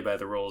doesn't play by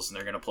the rules, and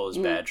they're gonna pull his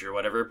badge or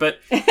whatever. But,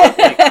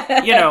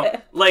 like, you know,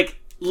 like,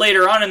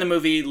 later on in the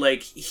movie,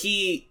 like,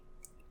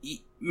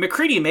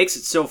 MacReady makes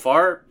it so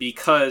far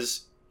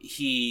because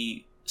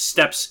he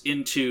steps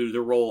into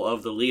the role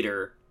of the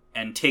leader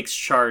and takes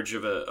charge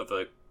of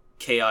a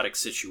chaotic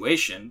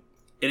situation.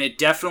 And it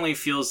definitely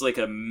feels like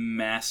a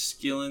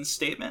masculine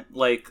statement.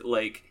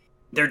 Like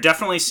there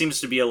definitely seems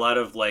to be a lot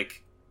of,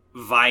 like,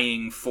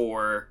 vying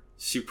for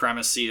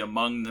supremacy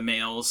among the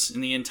males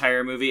in the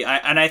entire movie.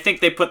 And I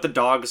think they put the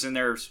dogs in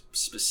there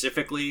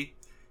specifically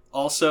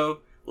also.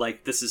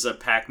 Like, this is a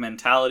pack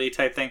mentality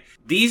type thing.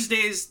 These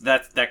days,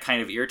 that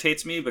kind of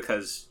irritates me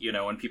because, you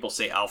know, when people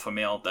say alpha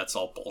male, that's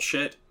all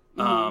bullshit.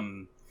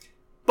 Mm-hmm.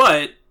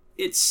 But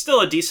it's still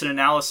a decent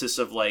analysis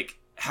of, like,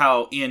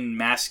 how in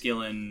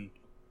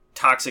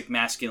toxic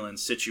masculine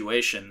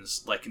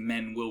situations, like,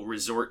 men will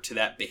resort to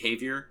that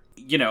behavior,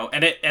 you know,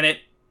 and it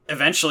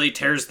eventually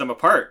tears them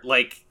apart.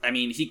 Like, I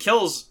mean, he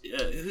kills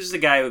who's the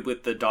guy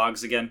with the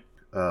dogs again?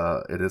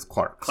 It is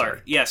Clark.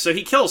 Sorry. Yeah, so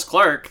he kills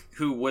Clark,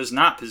 who was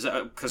not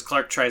possessed, because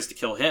Clark tries to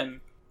kill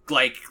him.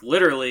 Like,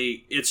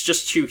 literally, it's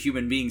just two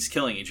human beings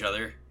killing each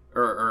other,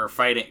 or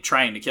fighting,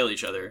 trying to kill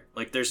each other.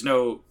 Like, there's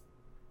no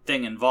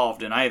thing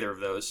involved in either of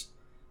those.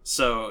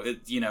 So,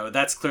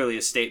 that's clearly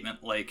a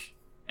statement, like,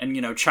 and,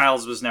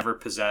 Childs was never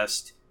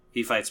possessed.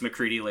 He fights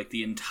MacReady, like,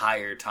 the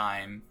entire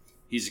time.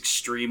 He's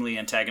extremely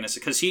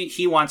antagonistic, because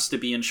he wants to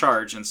be in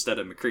charge instead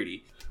of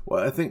MacReady.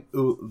 Well, I think,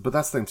 but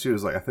that's the thing, too,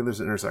 is, like, I think there's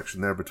an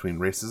intersection there between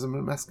racism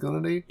and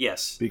masculinity.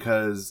 Yes.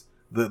 Because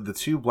the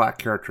two black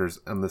characters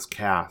in this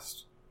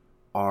cast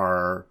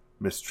are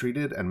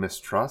mistreated and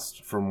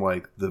mistrust from,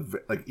 like,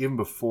 even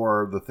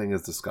before the thing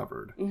is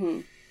discovered.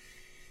 Mm-hmm.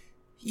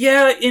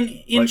 Yeah,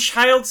 in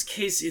Child's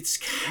case, it's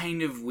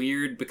kind of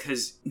weird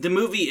because the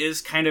movie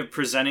is kind of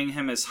presenting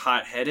him as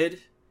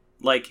hot-headed,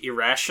 like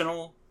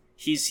irrational.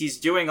 He's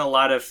doing a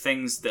lot of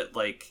things that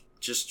like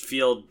just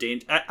feel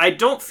I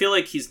don't feel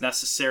like he's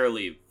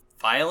necessarily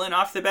violent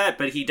off the bat,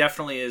 but he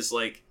definitely is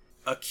like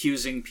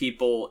accusing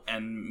people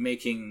and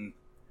making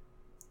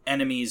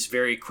enemies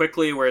very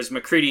quickly, whereas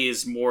MacReady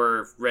is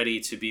more ready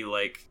to be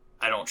like,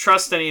 I don't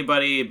trust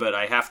anybody, but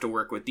I have to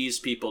work with these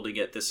people to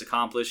get this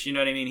accomplished. You know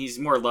what I mean? He's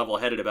more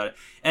level-headed about it.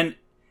 And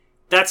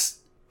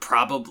that's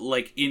probably,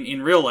 like,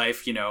 in real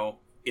life,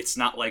 it's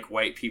not like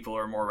white people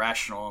are more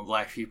rational and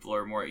black people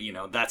are more,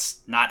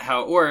 that's not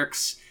how it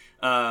works.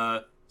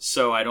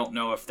 So I don't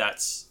know if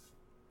that's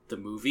the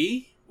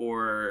movie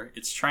or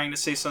it's trying to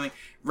say something.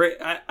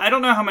 I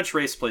don't know how much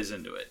race plays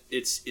into it.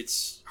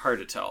 It's hard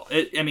to tell.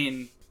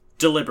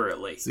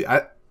 Deliberately. See,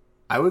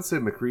 I would say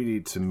MacReady,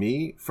 to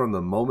me, from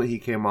the moment he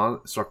came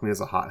on, struck me as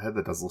a hothead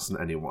that doesn't listen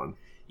to anyone.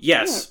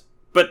 Yes,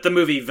 but the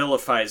movie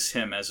vilifies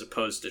him as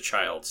opposed to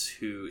Childs,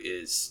 who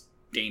is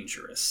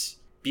dangerous.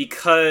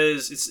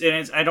 Because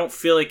I don't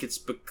feel like it's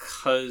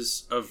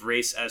because of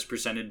race as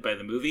presented by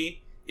the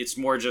movie. It's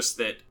more just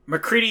that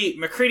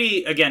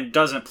MacReady, again,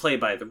 doesn't play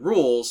by the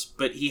rules,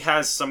 but he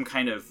has some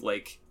kind of,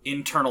 like,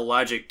 internal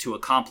logic to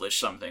accomplish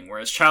something,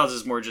 whereas Childs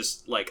is more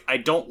just, like, I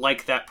don't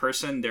like that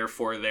person,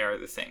 therefore they are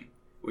the thing.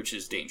 Which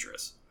is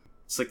dangerous.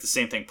 It's like the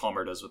same thing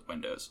Palmer does with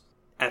Windows.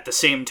 At the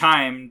same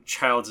time,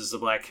 Childs is the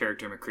black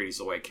character, MacReady's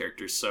the white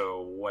character,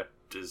 so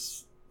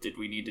did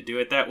we need to do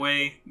it that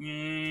way?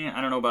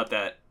 I don't know about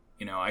that.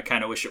 I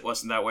kind of wish it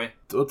wasn't that way.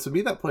 So to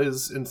me, that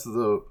plays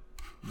into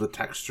the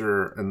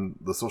texture and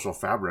the social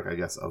fabric, I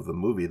guess, of the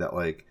movie, that,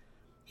 like,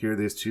 here are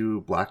these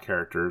two black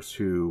characters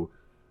who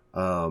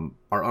are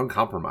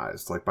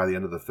uncompromised, like, by the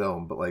end of the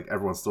film, but, like,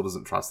 everyone still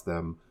doesn't trust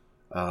them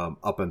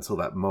up until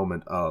that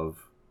moment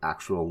of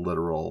actual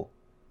literal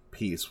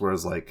peace,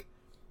 whereas, like,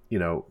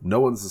 no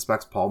one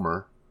suspects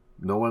Palmer,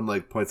 no one,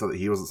 like, points out that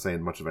he wasn't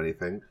saying much of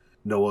anything,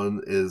 no one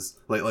is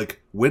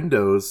like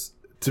Windows,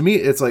 to me,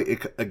 it's like,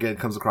 it again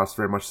comes across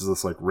very much as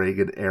this, like,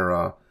 Reagan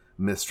era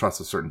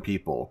mistrust of certain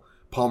people.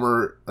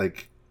 Palmer,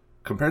 like,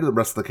 compared to the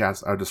rest of the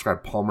cast, I would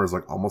describe Palmer as,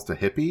 like, almost a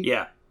hippie,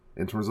 yeah,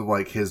 in terms of,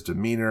 like, his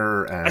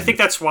demeanor, and I think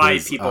that's why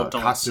his, people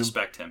don't costume.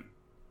 suspect him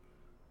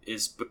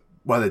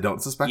Why they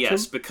don't suspect him?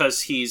 Yes,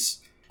 because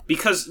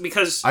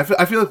because I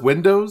feel like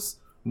Windows,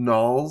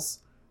 Knowles,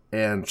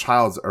 and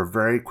Childs are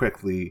very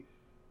quickly,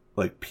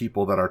 like,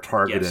 people that are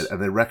targeted, yes,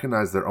 and they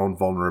recognize their own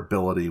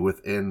vulnerability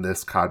within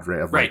this cadre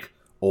of, right, like,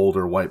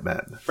 older white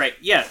men. Right,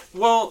 yeah.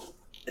 Well,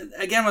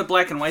 again, with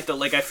black and white, though,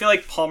 like, I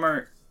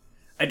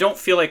don't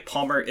feel like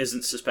Palmer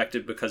isn't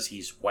suspected because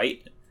he's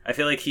white. I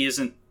feel like he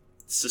isn't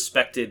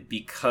suspected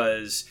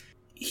because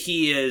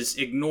he is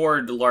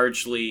ignored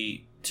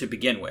largely to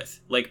begin with.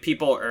 Like,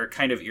 people are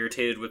kind of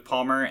irritated with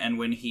Palmer, and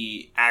when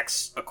he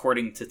acts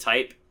according to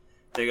type,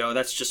 they go,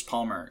 that's just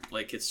Palmer.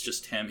 Like, it's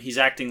just him. He's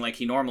acting like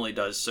he normally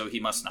does, so he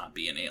must not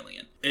be an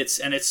alien.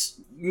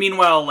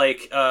 Meanwhile,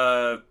 like,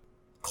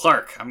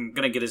 Clark, I'm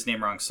gonna get his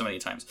name wrong so many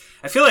times.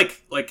 I feel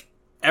like,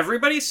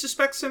 everybody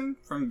suspects him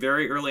from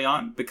very early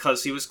on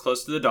because he was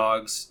close to the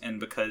dogs, and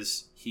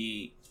because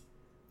he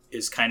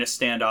is kind of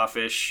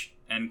standoffish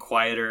and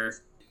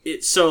quieter.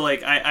 So,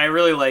 like, I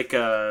really like,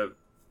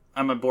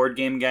 I'm a board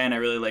game guy, and I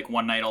really like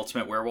One Night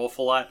Ultimate Werewolf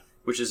a lot,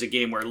 which is a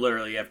game where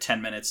literally you have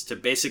 10 minutes to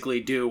basically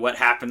do what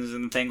happens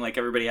in the thing. Like,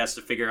 everybody has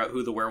to figure out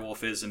who the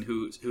werewolf is and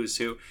who's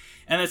who.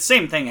 And the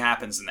same thing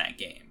happens in that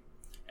game.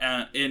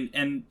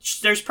 And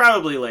there's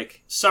probably,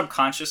 like,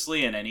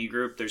 subconsciously in any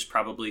group, there's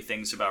probably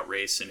things about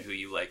race and who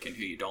you like and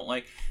who you don't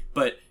like.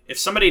 But if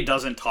somebody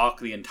doesn't talk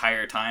the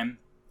entire time,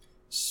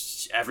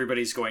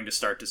 everybody's going to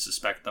start to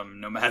suspect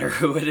them no matter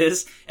who it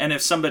is. And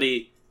if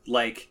somebody,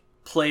 like,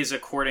 plays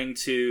according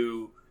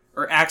to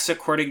or acts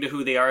according to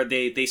who they are,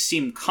 they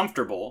seem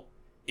comfortable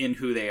in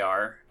who they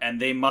are, and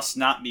they must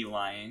not be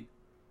lying.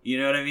 You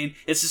know what I mean?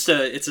 It's just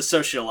it's a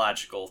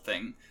sociological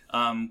thing,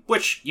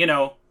 which,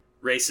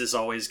 race is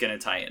always going to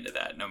tie into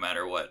that no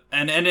matter what.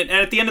 And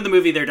at the end of the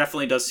movie, there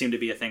definitely does seem to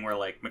be a thing where,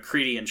 like,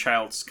 MacReady and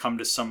Childs come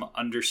to some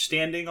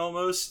understanding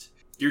almost.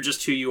 You're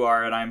just who you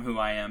are, and I'm who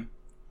I am.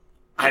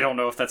 I don't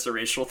know if that's a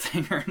racial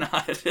thing or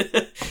not.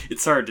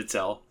 It's hard to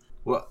tell.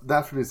 Well,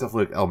 that for me is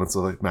definitely, like, elements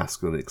of, like,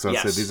 masculinity. So I'd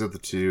say these are the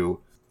two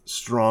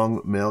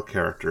strong male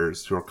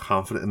characters who are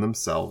confident in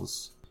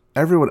themselves.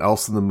 Everyone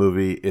else in the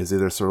movie is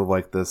either sort of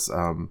like this,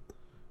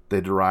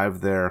 they derive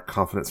their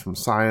confidence from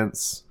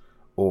science,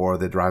 or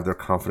they derive their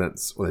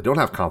confidence, or they don't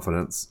have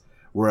confidence,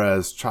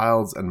 whereas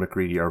Childs and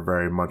MacReady are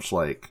very much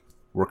like,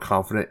 we're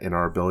confident in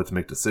our ability to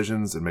make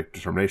decisions and make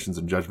determinations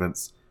and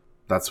judgments.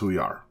 That's who we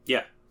are.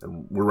 Yeah.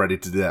 And we're ready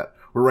to do that.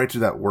 We're ready to do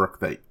that work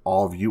that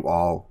all of you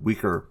all,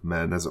 weaker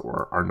men, as it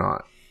were, are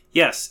not.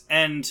 Yes,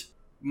 and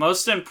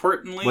most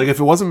importantly... Like, if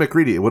it wasn't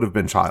McCready, it would have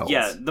been Childs.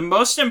 Yeah, the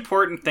most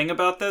important thing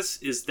about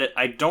this is that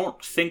I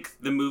don't think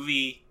the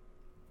movie...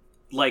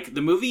 Like,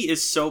 the movie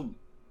is so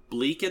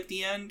bleak at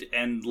the end,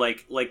 and,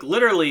 like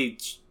literally,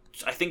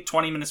 I think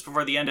 20 minutes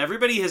before the end,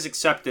 everybody has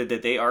accepted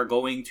that they are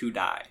going to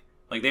die.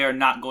 Like, they are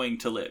not going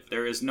to live.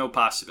 There is no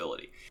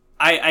possibility.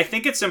 I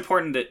think it's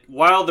important that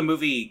while the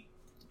movie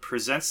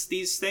presents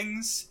these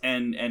things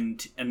and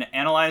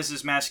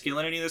analyzes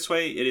masculinity this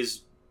way, it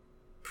is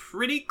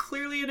pretty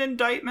clearly an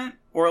indictment,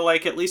 or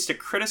like at least a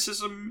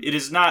criticism. It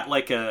is not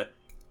like a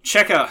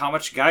check out how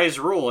much guys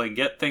rule and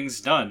get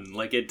things done.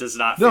 Like, it does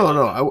not feel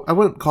I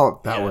wouldn't call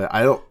it that way.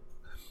 I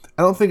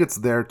don't think it's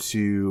there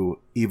to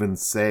even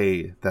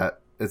say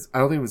that I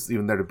don't think it's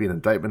even there to be an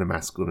indictment of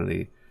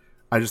masculinity.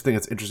 I just think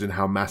it's interesting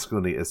how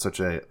masculinity is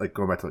such a, like,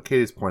 going back to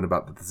Katie's point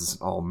about that this is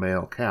an all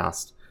male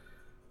cast,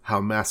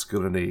 how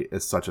masculinity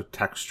is such a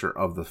texture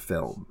of the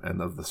film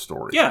and of the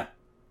story. Yeah.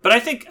 But I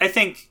think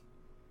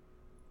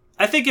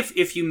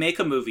if you make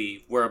a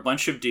movie where a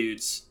bunch of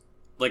dudes,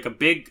 like a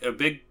big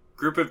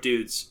group of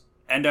dudes,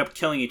 end up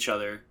killing each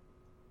other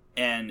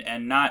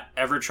and not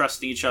ever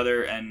trusting each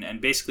other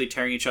and basically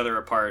tearing each other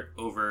apart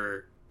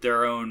over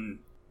their own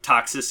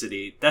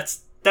toxicity,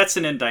 that's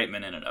an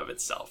indictment in and of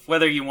itself,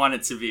 whether you want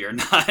it to be or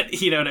not.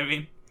 You know what I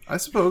mean? I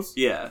suppose.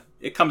 Yeah,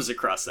 it comes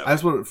across that way. I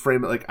just want to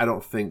frame it like, I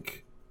don't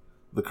think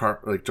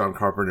John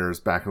Carpenter is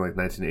back in like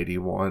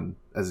 1981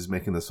 as he's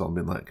making this film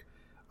being like,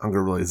 I'm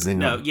gonna really zing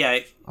them. Yeah,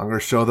 I'm gonna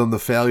show them the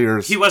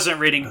failures. He wasn't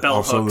reading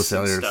bell hooks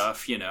and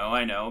stuff,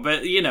 I know,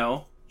 but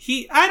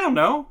I don't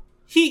know.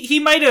 He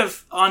might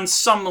have, on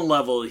some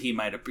level, he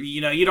might have.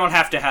 You don't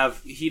have to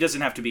have. He doesn't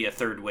have to be a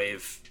third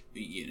wave,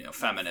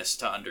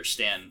 feminist to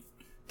understand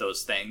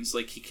those things.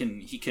 Like, he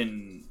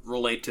can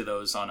relate to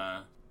those on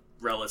a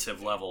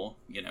relative level.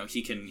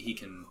 He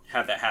can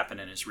have that happen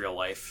in his real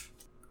life.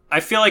 I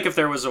feel like if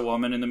there was a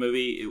woman in the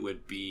movie,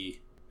 it'd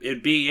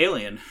be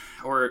Alien,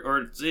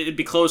 or it'd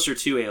be closer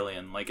to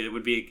Alien. Like,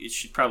 it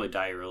should probably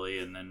die early,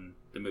 and then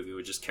the movie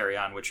would just carry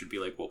on, which would be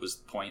like, what was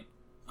the point?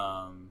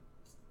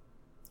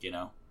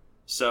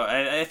 So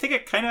I think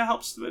it kind of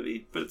helps the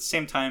movie, but at the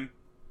same time,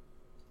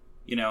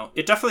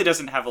 it definitely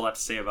doesn't have a lot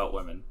to say about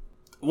women.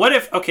 What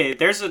if, okay,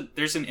 there's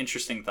an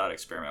interesting thought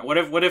experiment.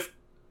 What if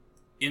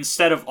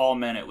instead of all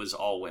men, it was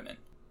all women?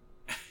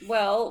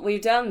 Well,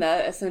 we've done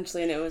that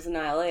essentially, and it was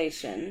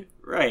Annihilation.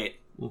 Right.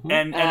 Mm-hmm.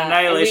 And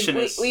Annihilation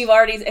is... We've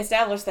already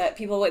established that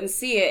people wouldn't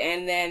see it,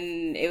 and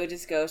then it would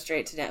just go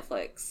straight to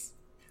Netflix.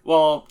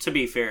 Well, to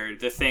be fair,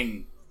 The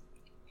Thing,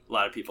 a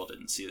lot of people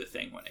didn't see The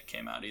Thing when it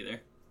came out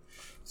either.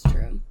 It's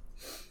true.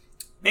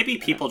 Maybe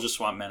people just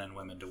want men and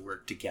women to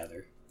work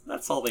together.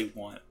 That's all they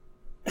want.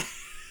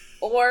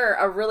 Or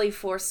a really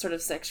forced sort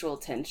of sexual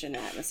tension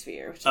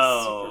atmosphere, which is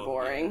super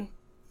boring.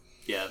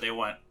 Yeah, they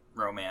want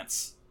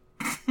romance.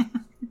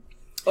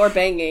 Or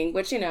banging,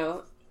 which,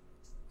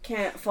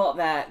 can't fault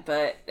that,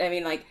 but, I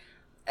mean, like,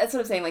 that's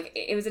what I'm saying. Like,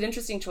 it was an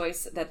interesting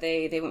choice that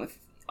they went with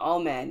all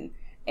men,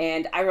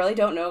 and I really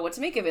don't know what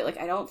to make of it. Like,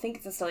 I don't think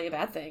it's necessarily a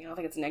bad thing. I don't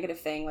think it's a negative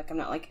thing. Like, I'm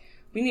not like,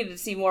 we needed to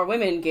see more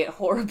women get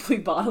horribly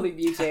bodily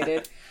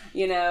mutated,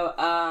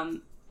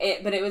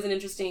 but it was an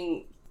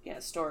interesting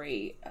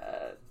story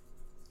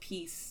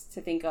piece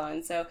to think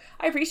on. So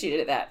I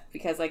appreciated that,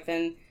 because, like,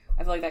 then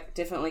I feel like that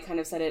definitely kind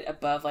of set it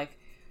above, like,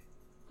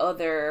 a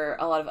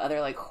lot of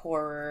other, like,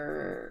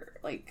 horror,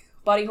 like,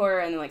 body horror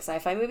and, like,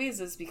 sci-fi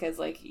movies, is because,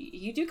 like,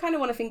 you do kind of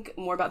want to think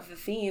more about the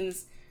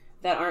themes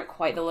that aren't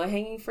quite the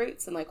low-hanging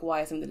fruits and, like,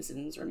 why some of the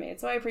decisions were made.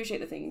 So I appreciate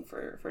the thing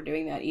for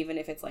doing that, even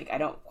if it's, like, I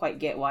don't quite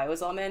get why it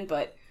was all men,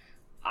 but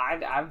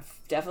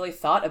I've definitely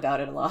thought about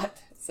it a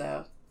lot,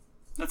 so.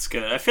 That's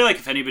good. I feel like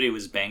if anybody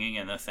was banging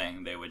in The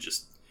Thing, they would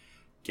just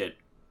get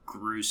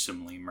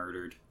gruesomely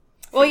murdered.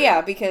 Well, yeah,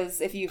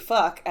 because if you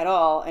fuck at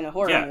all in a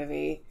horror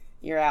movie,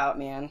 you're out,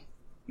 man.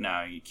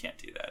 No, you can't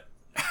do that.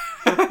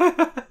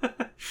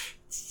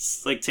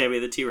 It's like Tammy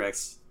the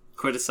T-Rex.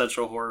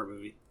 Quintessential horror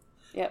movie.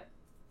 Yep.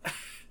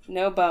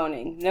 No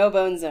boning. No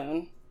bone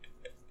zone.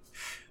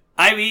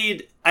 I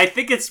mean, I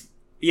think it's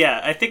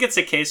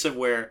a case of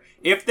where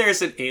if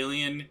there's an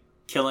alien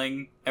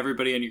killing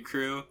everybody on your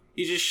crew,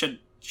 you just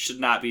should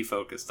not be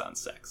focused on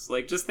sex.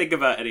 Like, just think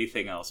about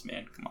anything else,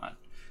 man. Come on.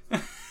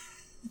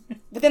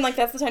 But then, like,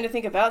 that's the time to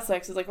think about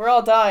sex. It's like, we're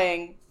all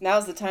dying.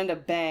 Now's the time to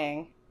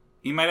bang.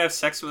 You might have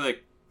sex with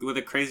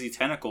a crazy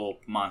tentacle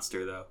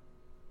monster, though.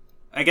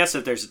 I guess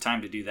if there's a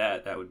time to do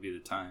that, that would be the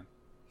time.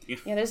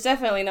 Yeah, there's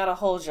definitely not a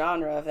whole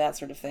genre of that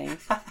sort of thing.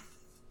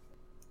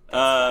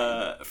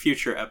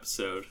 Future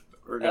episode.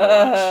 We're gonna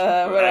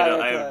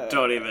watch. I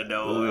don't even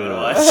know what we're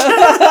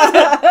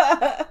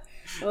gonna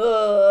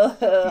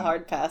watch.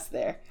 Hard pass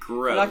there.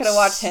 Gross. I'm not gonna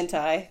watch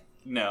hentai.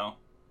 No.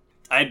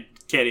 I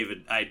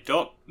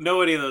don't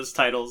know any of those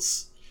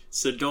titles.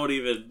 So don't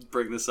even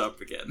bring this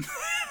up again,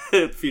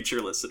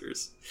 future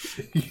listeners.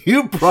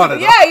 You brought it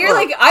up. Yeah, you're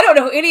like, I don't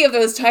know any of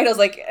those titles,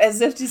 like,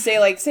 as if to say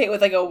it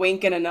with, like, a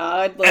wink and a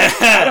nod.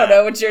 Like, I don't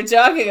know what you're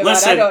talking about.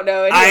 Listen, I don't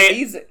know any of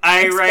these.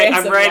 I'm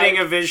expansive writing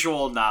ones. a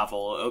visual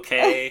novel,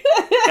 okay?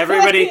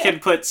 Everybody can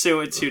put two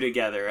and two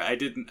together. I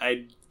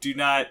do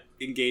not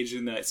engage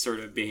in that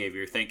sort of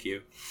behavior. Thank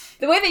you.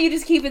 The way that you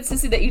just keep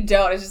insisting that you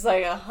don't is just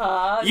like,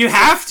 You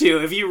have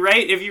to. If you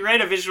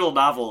write a visual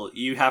novel,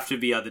 you have to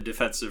be on the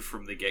defensive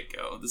from the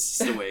get-go.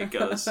 This is the way it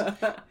goes.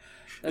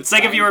 It's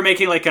like if you were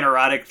making like an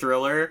erotic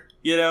thriller,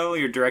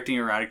 you're directing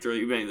an erotic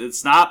thriller.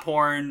 It's not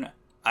porn.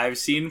 I've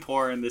seen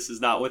porn. This is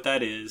not what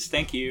that is.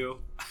 Thank you.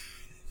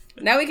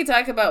 Now we can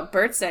talk about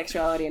Bert's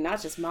sexuality and not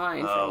just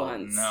mine for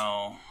once.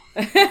 No.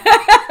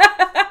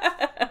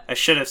 I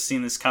should have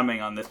seen this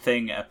coming on the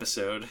Thing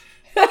episode.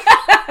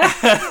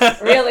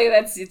 Really,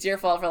 it's your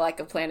fault for lack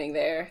of planning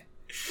there.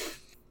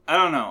 I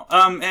don't know.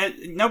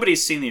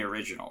 Nobody's seen the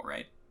original,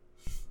 right?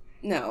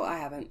 No, I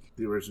haven't.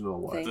 The original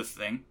what? Thing. The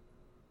Thing?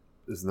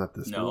 Isn't that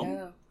this No. movie?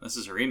 No. This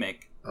is a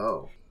remake.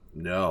 Oh.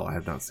 No, I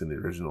have not seen the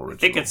original. I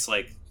think it's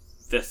like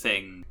The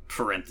Thing,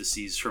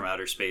 parentheses, from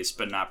outer space,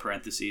 but not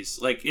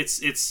parentheses. Like,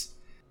 it's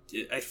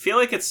I feel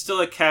like it's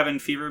still a cabin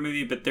fever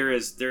movie, but there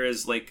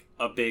is like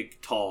a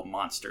big, tall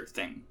monster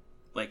thing.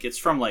 Like, it's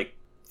from like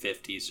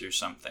 50s or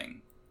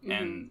something. Mm-hmm.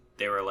 And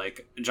they were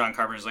like, John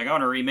Carpenter's like, I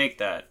want to remake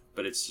that,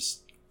 but it's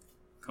just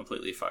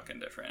completely fucking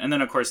different. And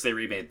then, of course, they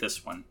remade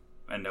this one,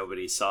 and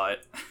nobody saw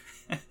it.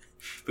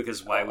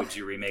 Because why would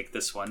you remake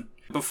this one?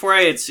 Before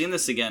I had seen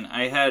this again,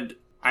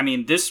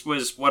 this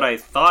was what I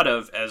thought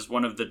of as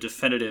one of the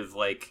definitive,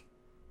 like,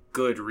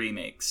 good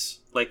remakes.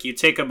 Like, you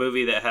take a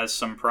movie that has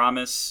some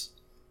promise,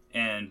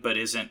 but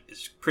is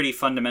pretty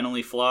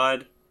fundamentally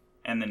flawed,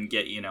 and then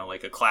get,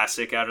 like a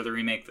classic out of the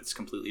remake that's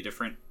completely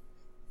different.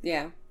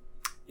 Yeah.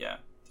 Yeah.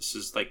 This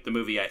is, like, the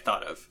movie I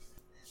thought of.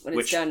 When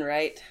it's done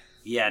right.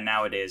 Yeah,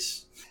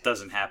 nowadays it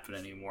doesn't happen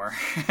anymore.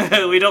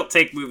 We don't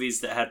take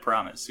movies that had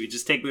promise. We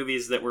just take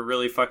movies that were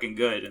really fucking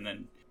good and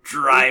then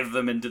drive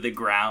them into the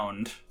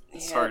ground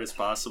as hard as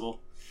possible.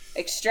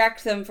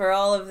 Extract them for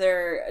all of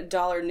their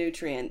dollar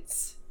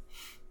nutrients.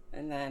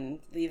 And then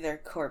leave their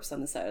corpse on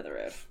the side of the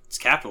road. It's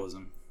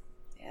capitalism.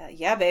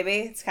 Yeah, baby.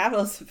 It's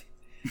capitalism.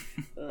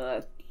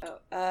 I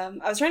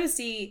was trying to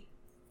see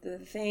The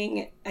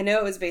Thing. I know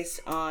it was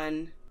based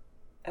on...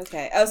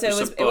 Okay. Oh, so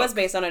it was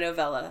based on a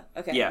novella.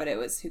 Okay, yeah. But it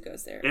was Who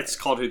Goes There. It's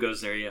called Who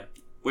Goes There, yeah.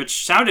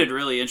 Which sounded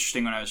really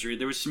interesting when I was reading.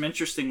 There was some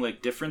interesting,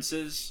 like,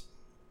 differences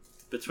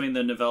between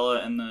the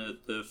novella and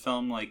the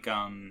film. Like,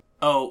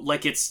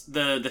 it's...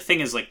 The thing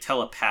is, like,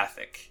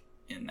 telepathic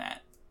in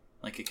that.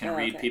 Like, it can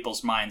read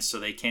people's minds so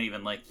they can't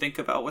even, like, think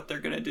about what they're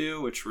gonna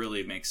do, which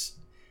really makes...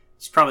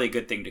 It's probably a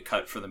good thing to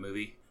cut for the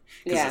movie.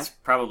 Because it's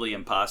probably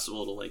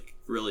impossible to, like,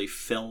 really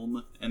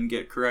film and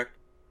get correct.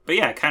 But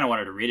yeah, I kind of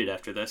wanted to read it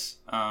after this,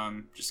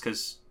 just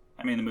because,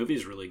 the movie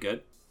is really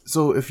good.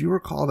 So if you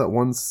recall that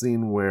one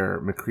scene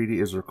where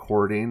MacReady is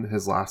recording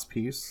his last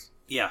piece...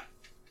 Yeah.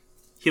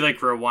 He, like,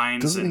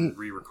 rewinds and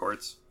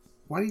re-records.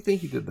 Why do you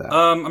think he did that?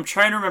 I'm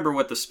trying to remember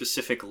what the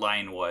specific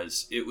line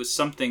was. It was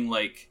something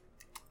like...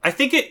 I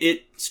think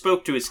it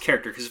spoke to his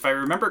character, because if I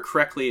remember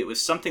correctly, it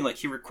was something like...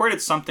 He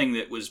recorded something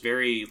that was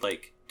very,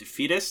 like,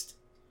 defeatist.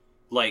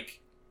 Like,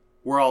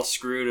 we're all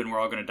screwed and we're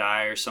all going to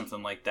die, or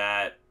something like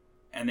that.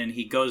 And then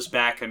he goes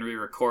back and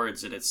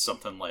re-records, and it's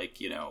something like,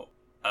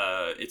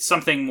 it's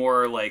something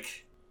more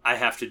like, I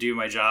have to do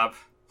my job.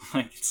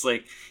 Like, it's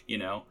like,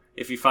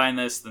 if you find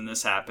this, then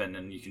this happened,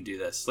 and you can do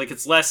this. Like,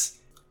 it's less...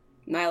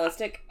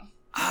 Nihilistic?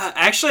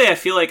 Actually, I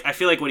feel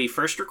like what he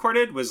first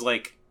recorded was,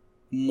 like,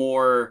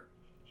 more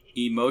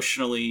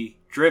emotionally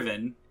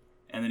driven,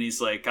 and then he's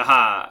like,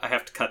 aha, I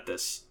have to cut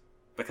this,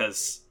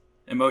 because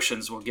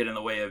emotions will get in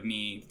the way of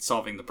me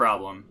solving the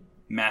problem.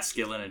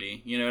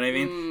 Masculinity, you know what I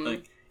mean?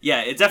 Like...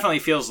 Yeah, it definitely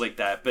feels like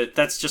that, but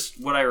that's just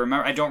what I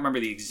remember. I don't remember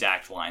the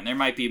exact line. There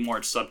might be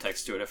more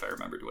subtext to it if I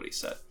remembered what he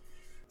said.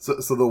 So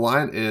the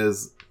line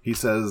is, he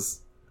says,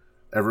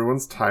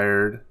 everyone's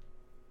tired.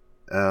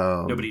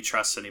 Nobody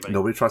trusts anybody.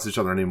 Nobody trusts each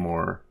other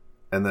anymore.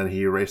 And then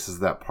he erases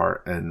that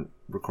part and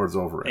records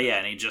over it. Yeah,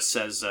 and he just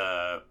says,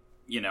 I'm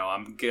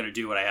going to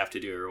do what I have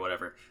to do or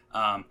whatever.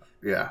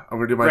 Yeah, I'm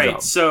going to do my job.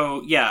 Right,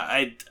 so,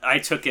 yeah, I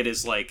took it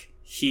as, like,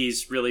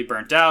 he's really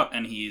burnt out,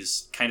 and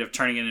he's kind of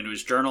turning it into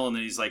his journal, and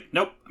then he's like,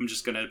 nope, I'm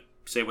just going to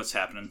say what's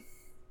happening.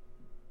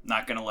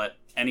 Not going to let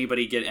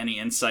anybody get any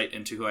insight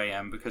into who I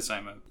am, because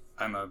I'm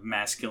a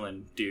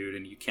masculine dude,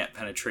 and you can't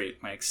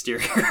penetrate my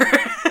exterior.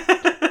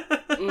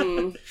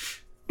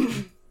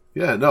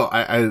 Yeah, no,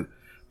 I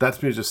that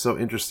to me is just so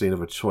interesting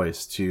of a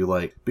choice to,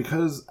 like,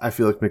 because I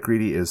feel like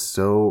MacReady is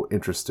so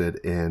interested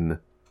in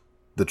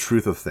the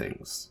truth of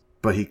things,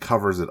 but he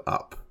covers it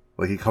up.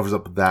 Like, he covers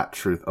up that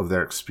truth of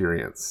their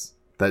experience.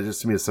 That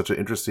just to me is such an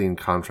interesting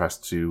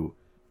contrast to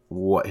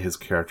what his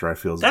character I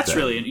feel is. That's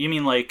really, you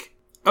mean like,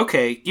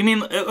 okay,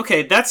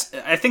 that's,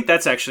 I think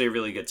that's actually a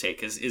really good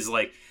take, is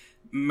like,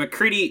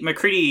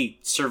 MacReady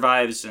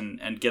survives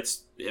and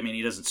gets,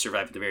 he doesn't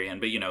survive at the very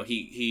end, but,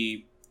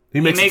 he He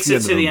makes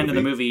it to the end of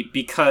the movie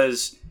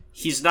because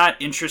he's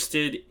not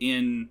interested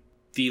in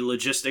the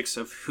logistics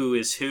of who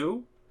is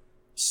who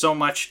so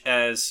much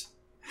as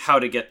how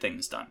to get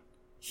things done.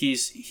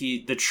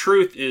 The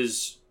truth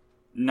is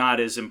not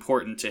as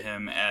important to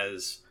him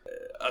as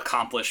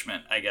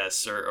accomplishment, I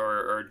guess,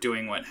 or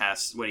doing what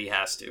he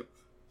has to.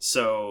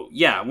 So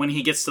yeah, when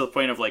he gets to the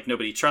point of like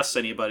nobody trusts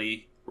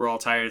anybody, we're all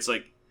tired. It's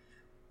like,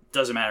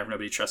 doesn't matter if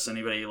nobody trusts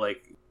anybody.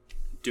 Like,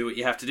 do what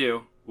you have to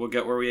do. We'll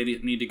get where we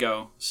need to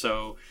go.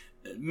 So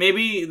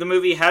maybe the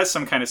movie has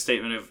some kind of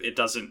statement of it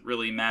doesn't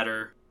really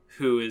matter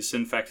who is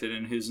infected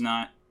and who's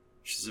not,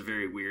 which is a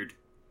very weird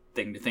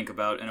thing to think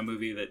about in a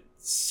movie that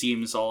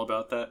seems all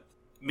about that.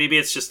 Maybe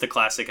it's just the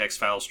classic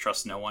X-Files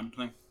trust no one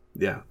thing.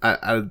 Yeah,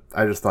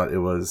 I just thought it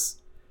was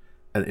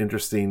an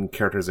interesting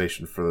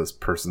characterization for this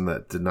person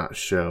that did not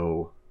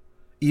show,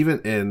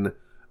 even in,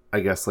 I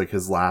guess, like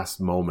his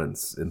last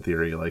moments, in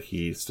theory, like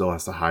he still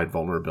has to hide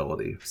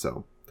vulnerability.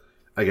 So,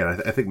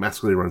 again, I think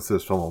masculinity runs through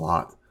this film a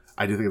lot.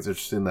 I do think it's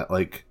interesting that,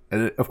 like,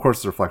 and of course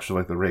it's a reflection of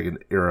like the Reagan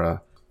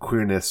era,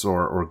 queerness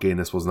or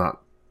gayness was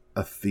not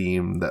a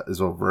theme that is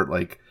overt.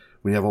 Like,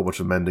 when you have a whole bunch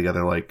of men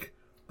together, like,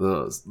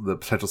 the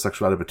potential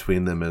sexuality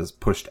between them is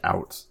pushed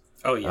out.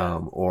 Oh, yeah.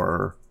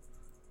 Or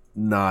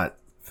not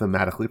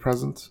thematically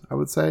present, I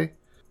would say,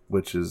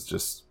 which is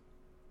just,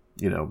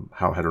 you know,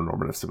 how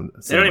heteronormative cinema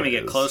They don't even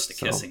get close to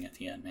kissing at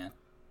the end, man.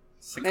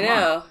 Like, I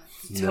know.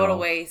 Total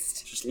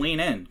waste. Just lean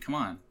in. Come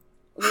on.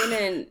 Lean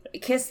in.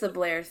 Kiss the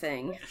Blair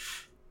thing.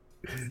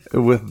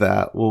 With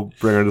that, we'll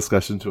bring our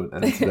discussion to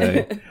an end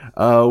today.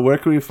 Where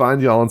can we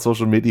find y'all on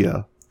social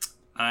media?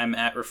 I'm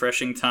at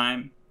Refreshing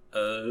Time.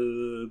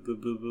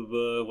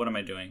 What am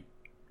I doing?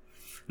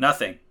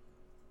 Nothing.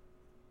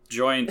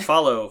 Join,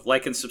 follow,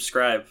 like, and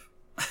subscribe.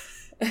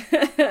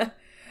 And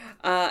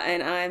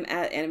I'm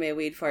at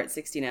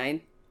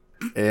AnimeWeedFart69.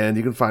 And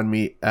you can find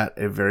me at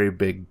A Very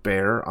Big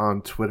Bear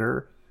on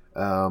Twitter.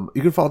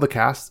 You can follow the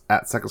cast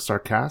at Second Star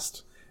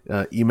Cast.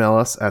 Email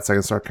us at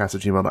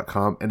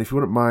secondstarcast@gmail.com. And if you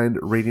wouldn't mind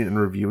rating and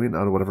reviewing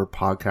on whatever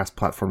podcast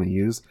platform you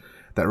use,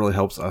 that really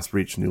helps us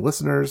reach new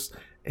listeners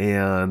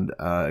and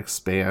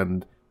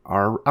expand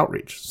our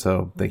outreach.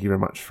 So thank you very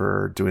much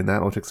for doing that.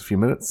 It only takes a few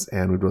minutes,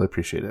 and we'd really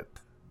appreciate it.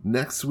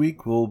 Next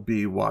week, we'll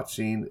be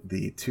watching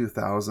the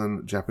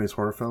 2000 Japanese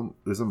horror film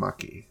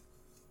Uzumaki.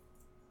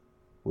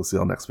 We'll see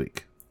y'all next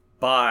week.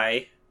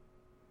 Bye.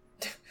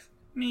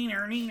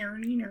 Neener, neener,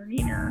 neener,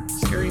 neener.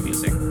 Scary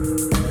music.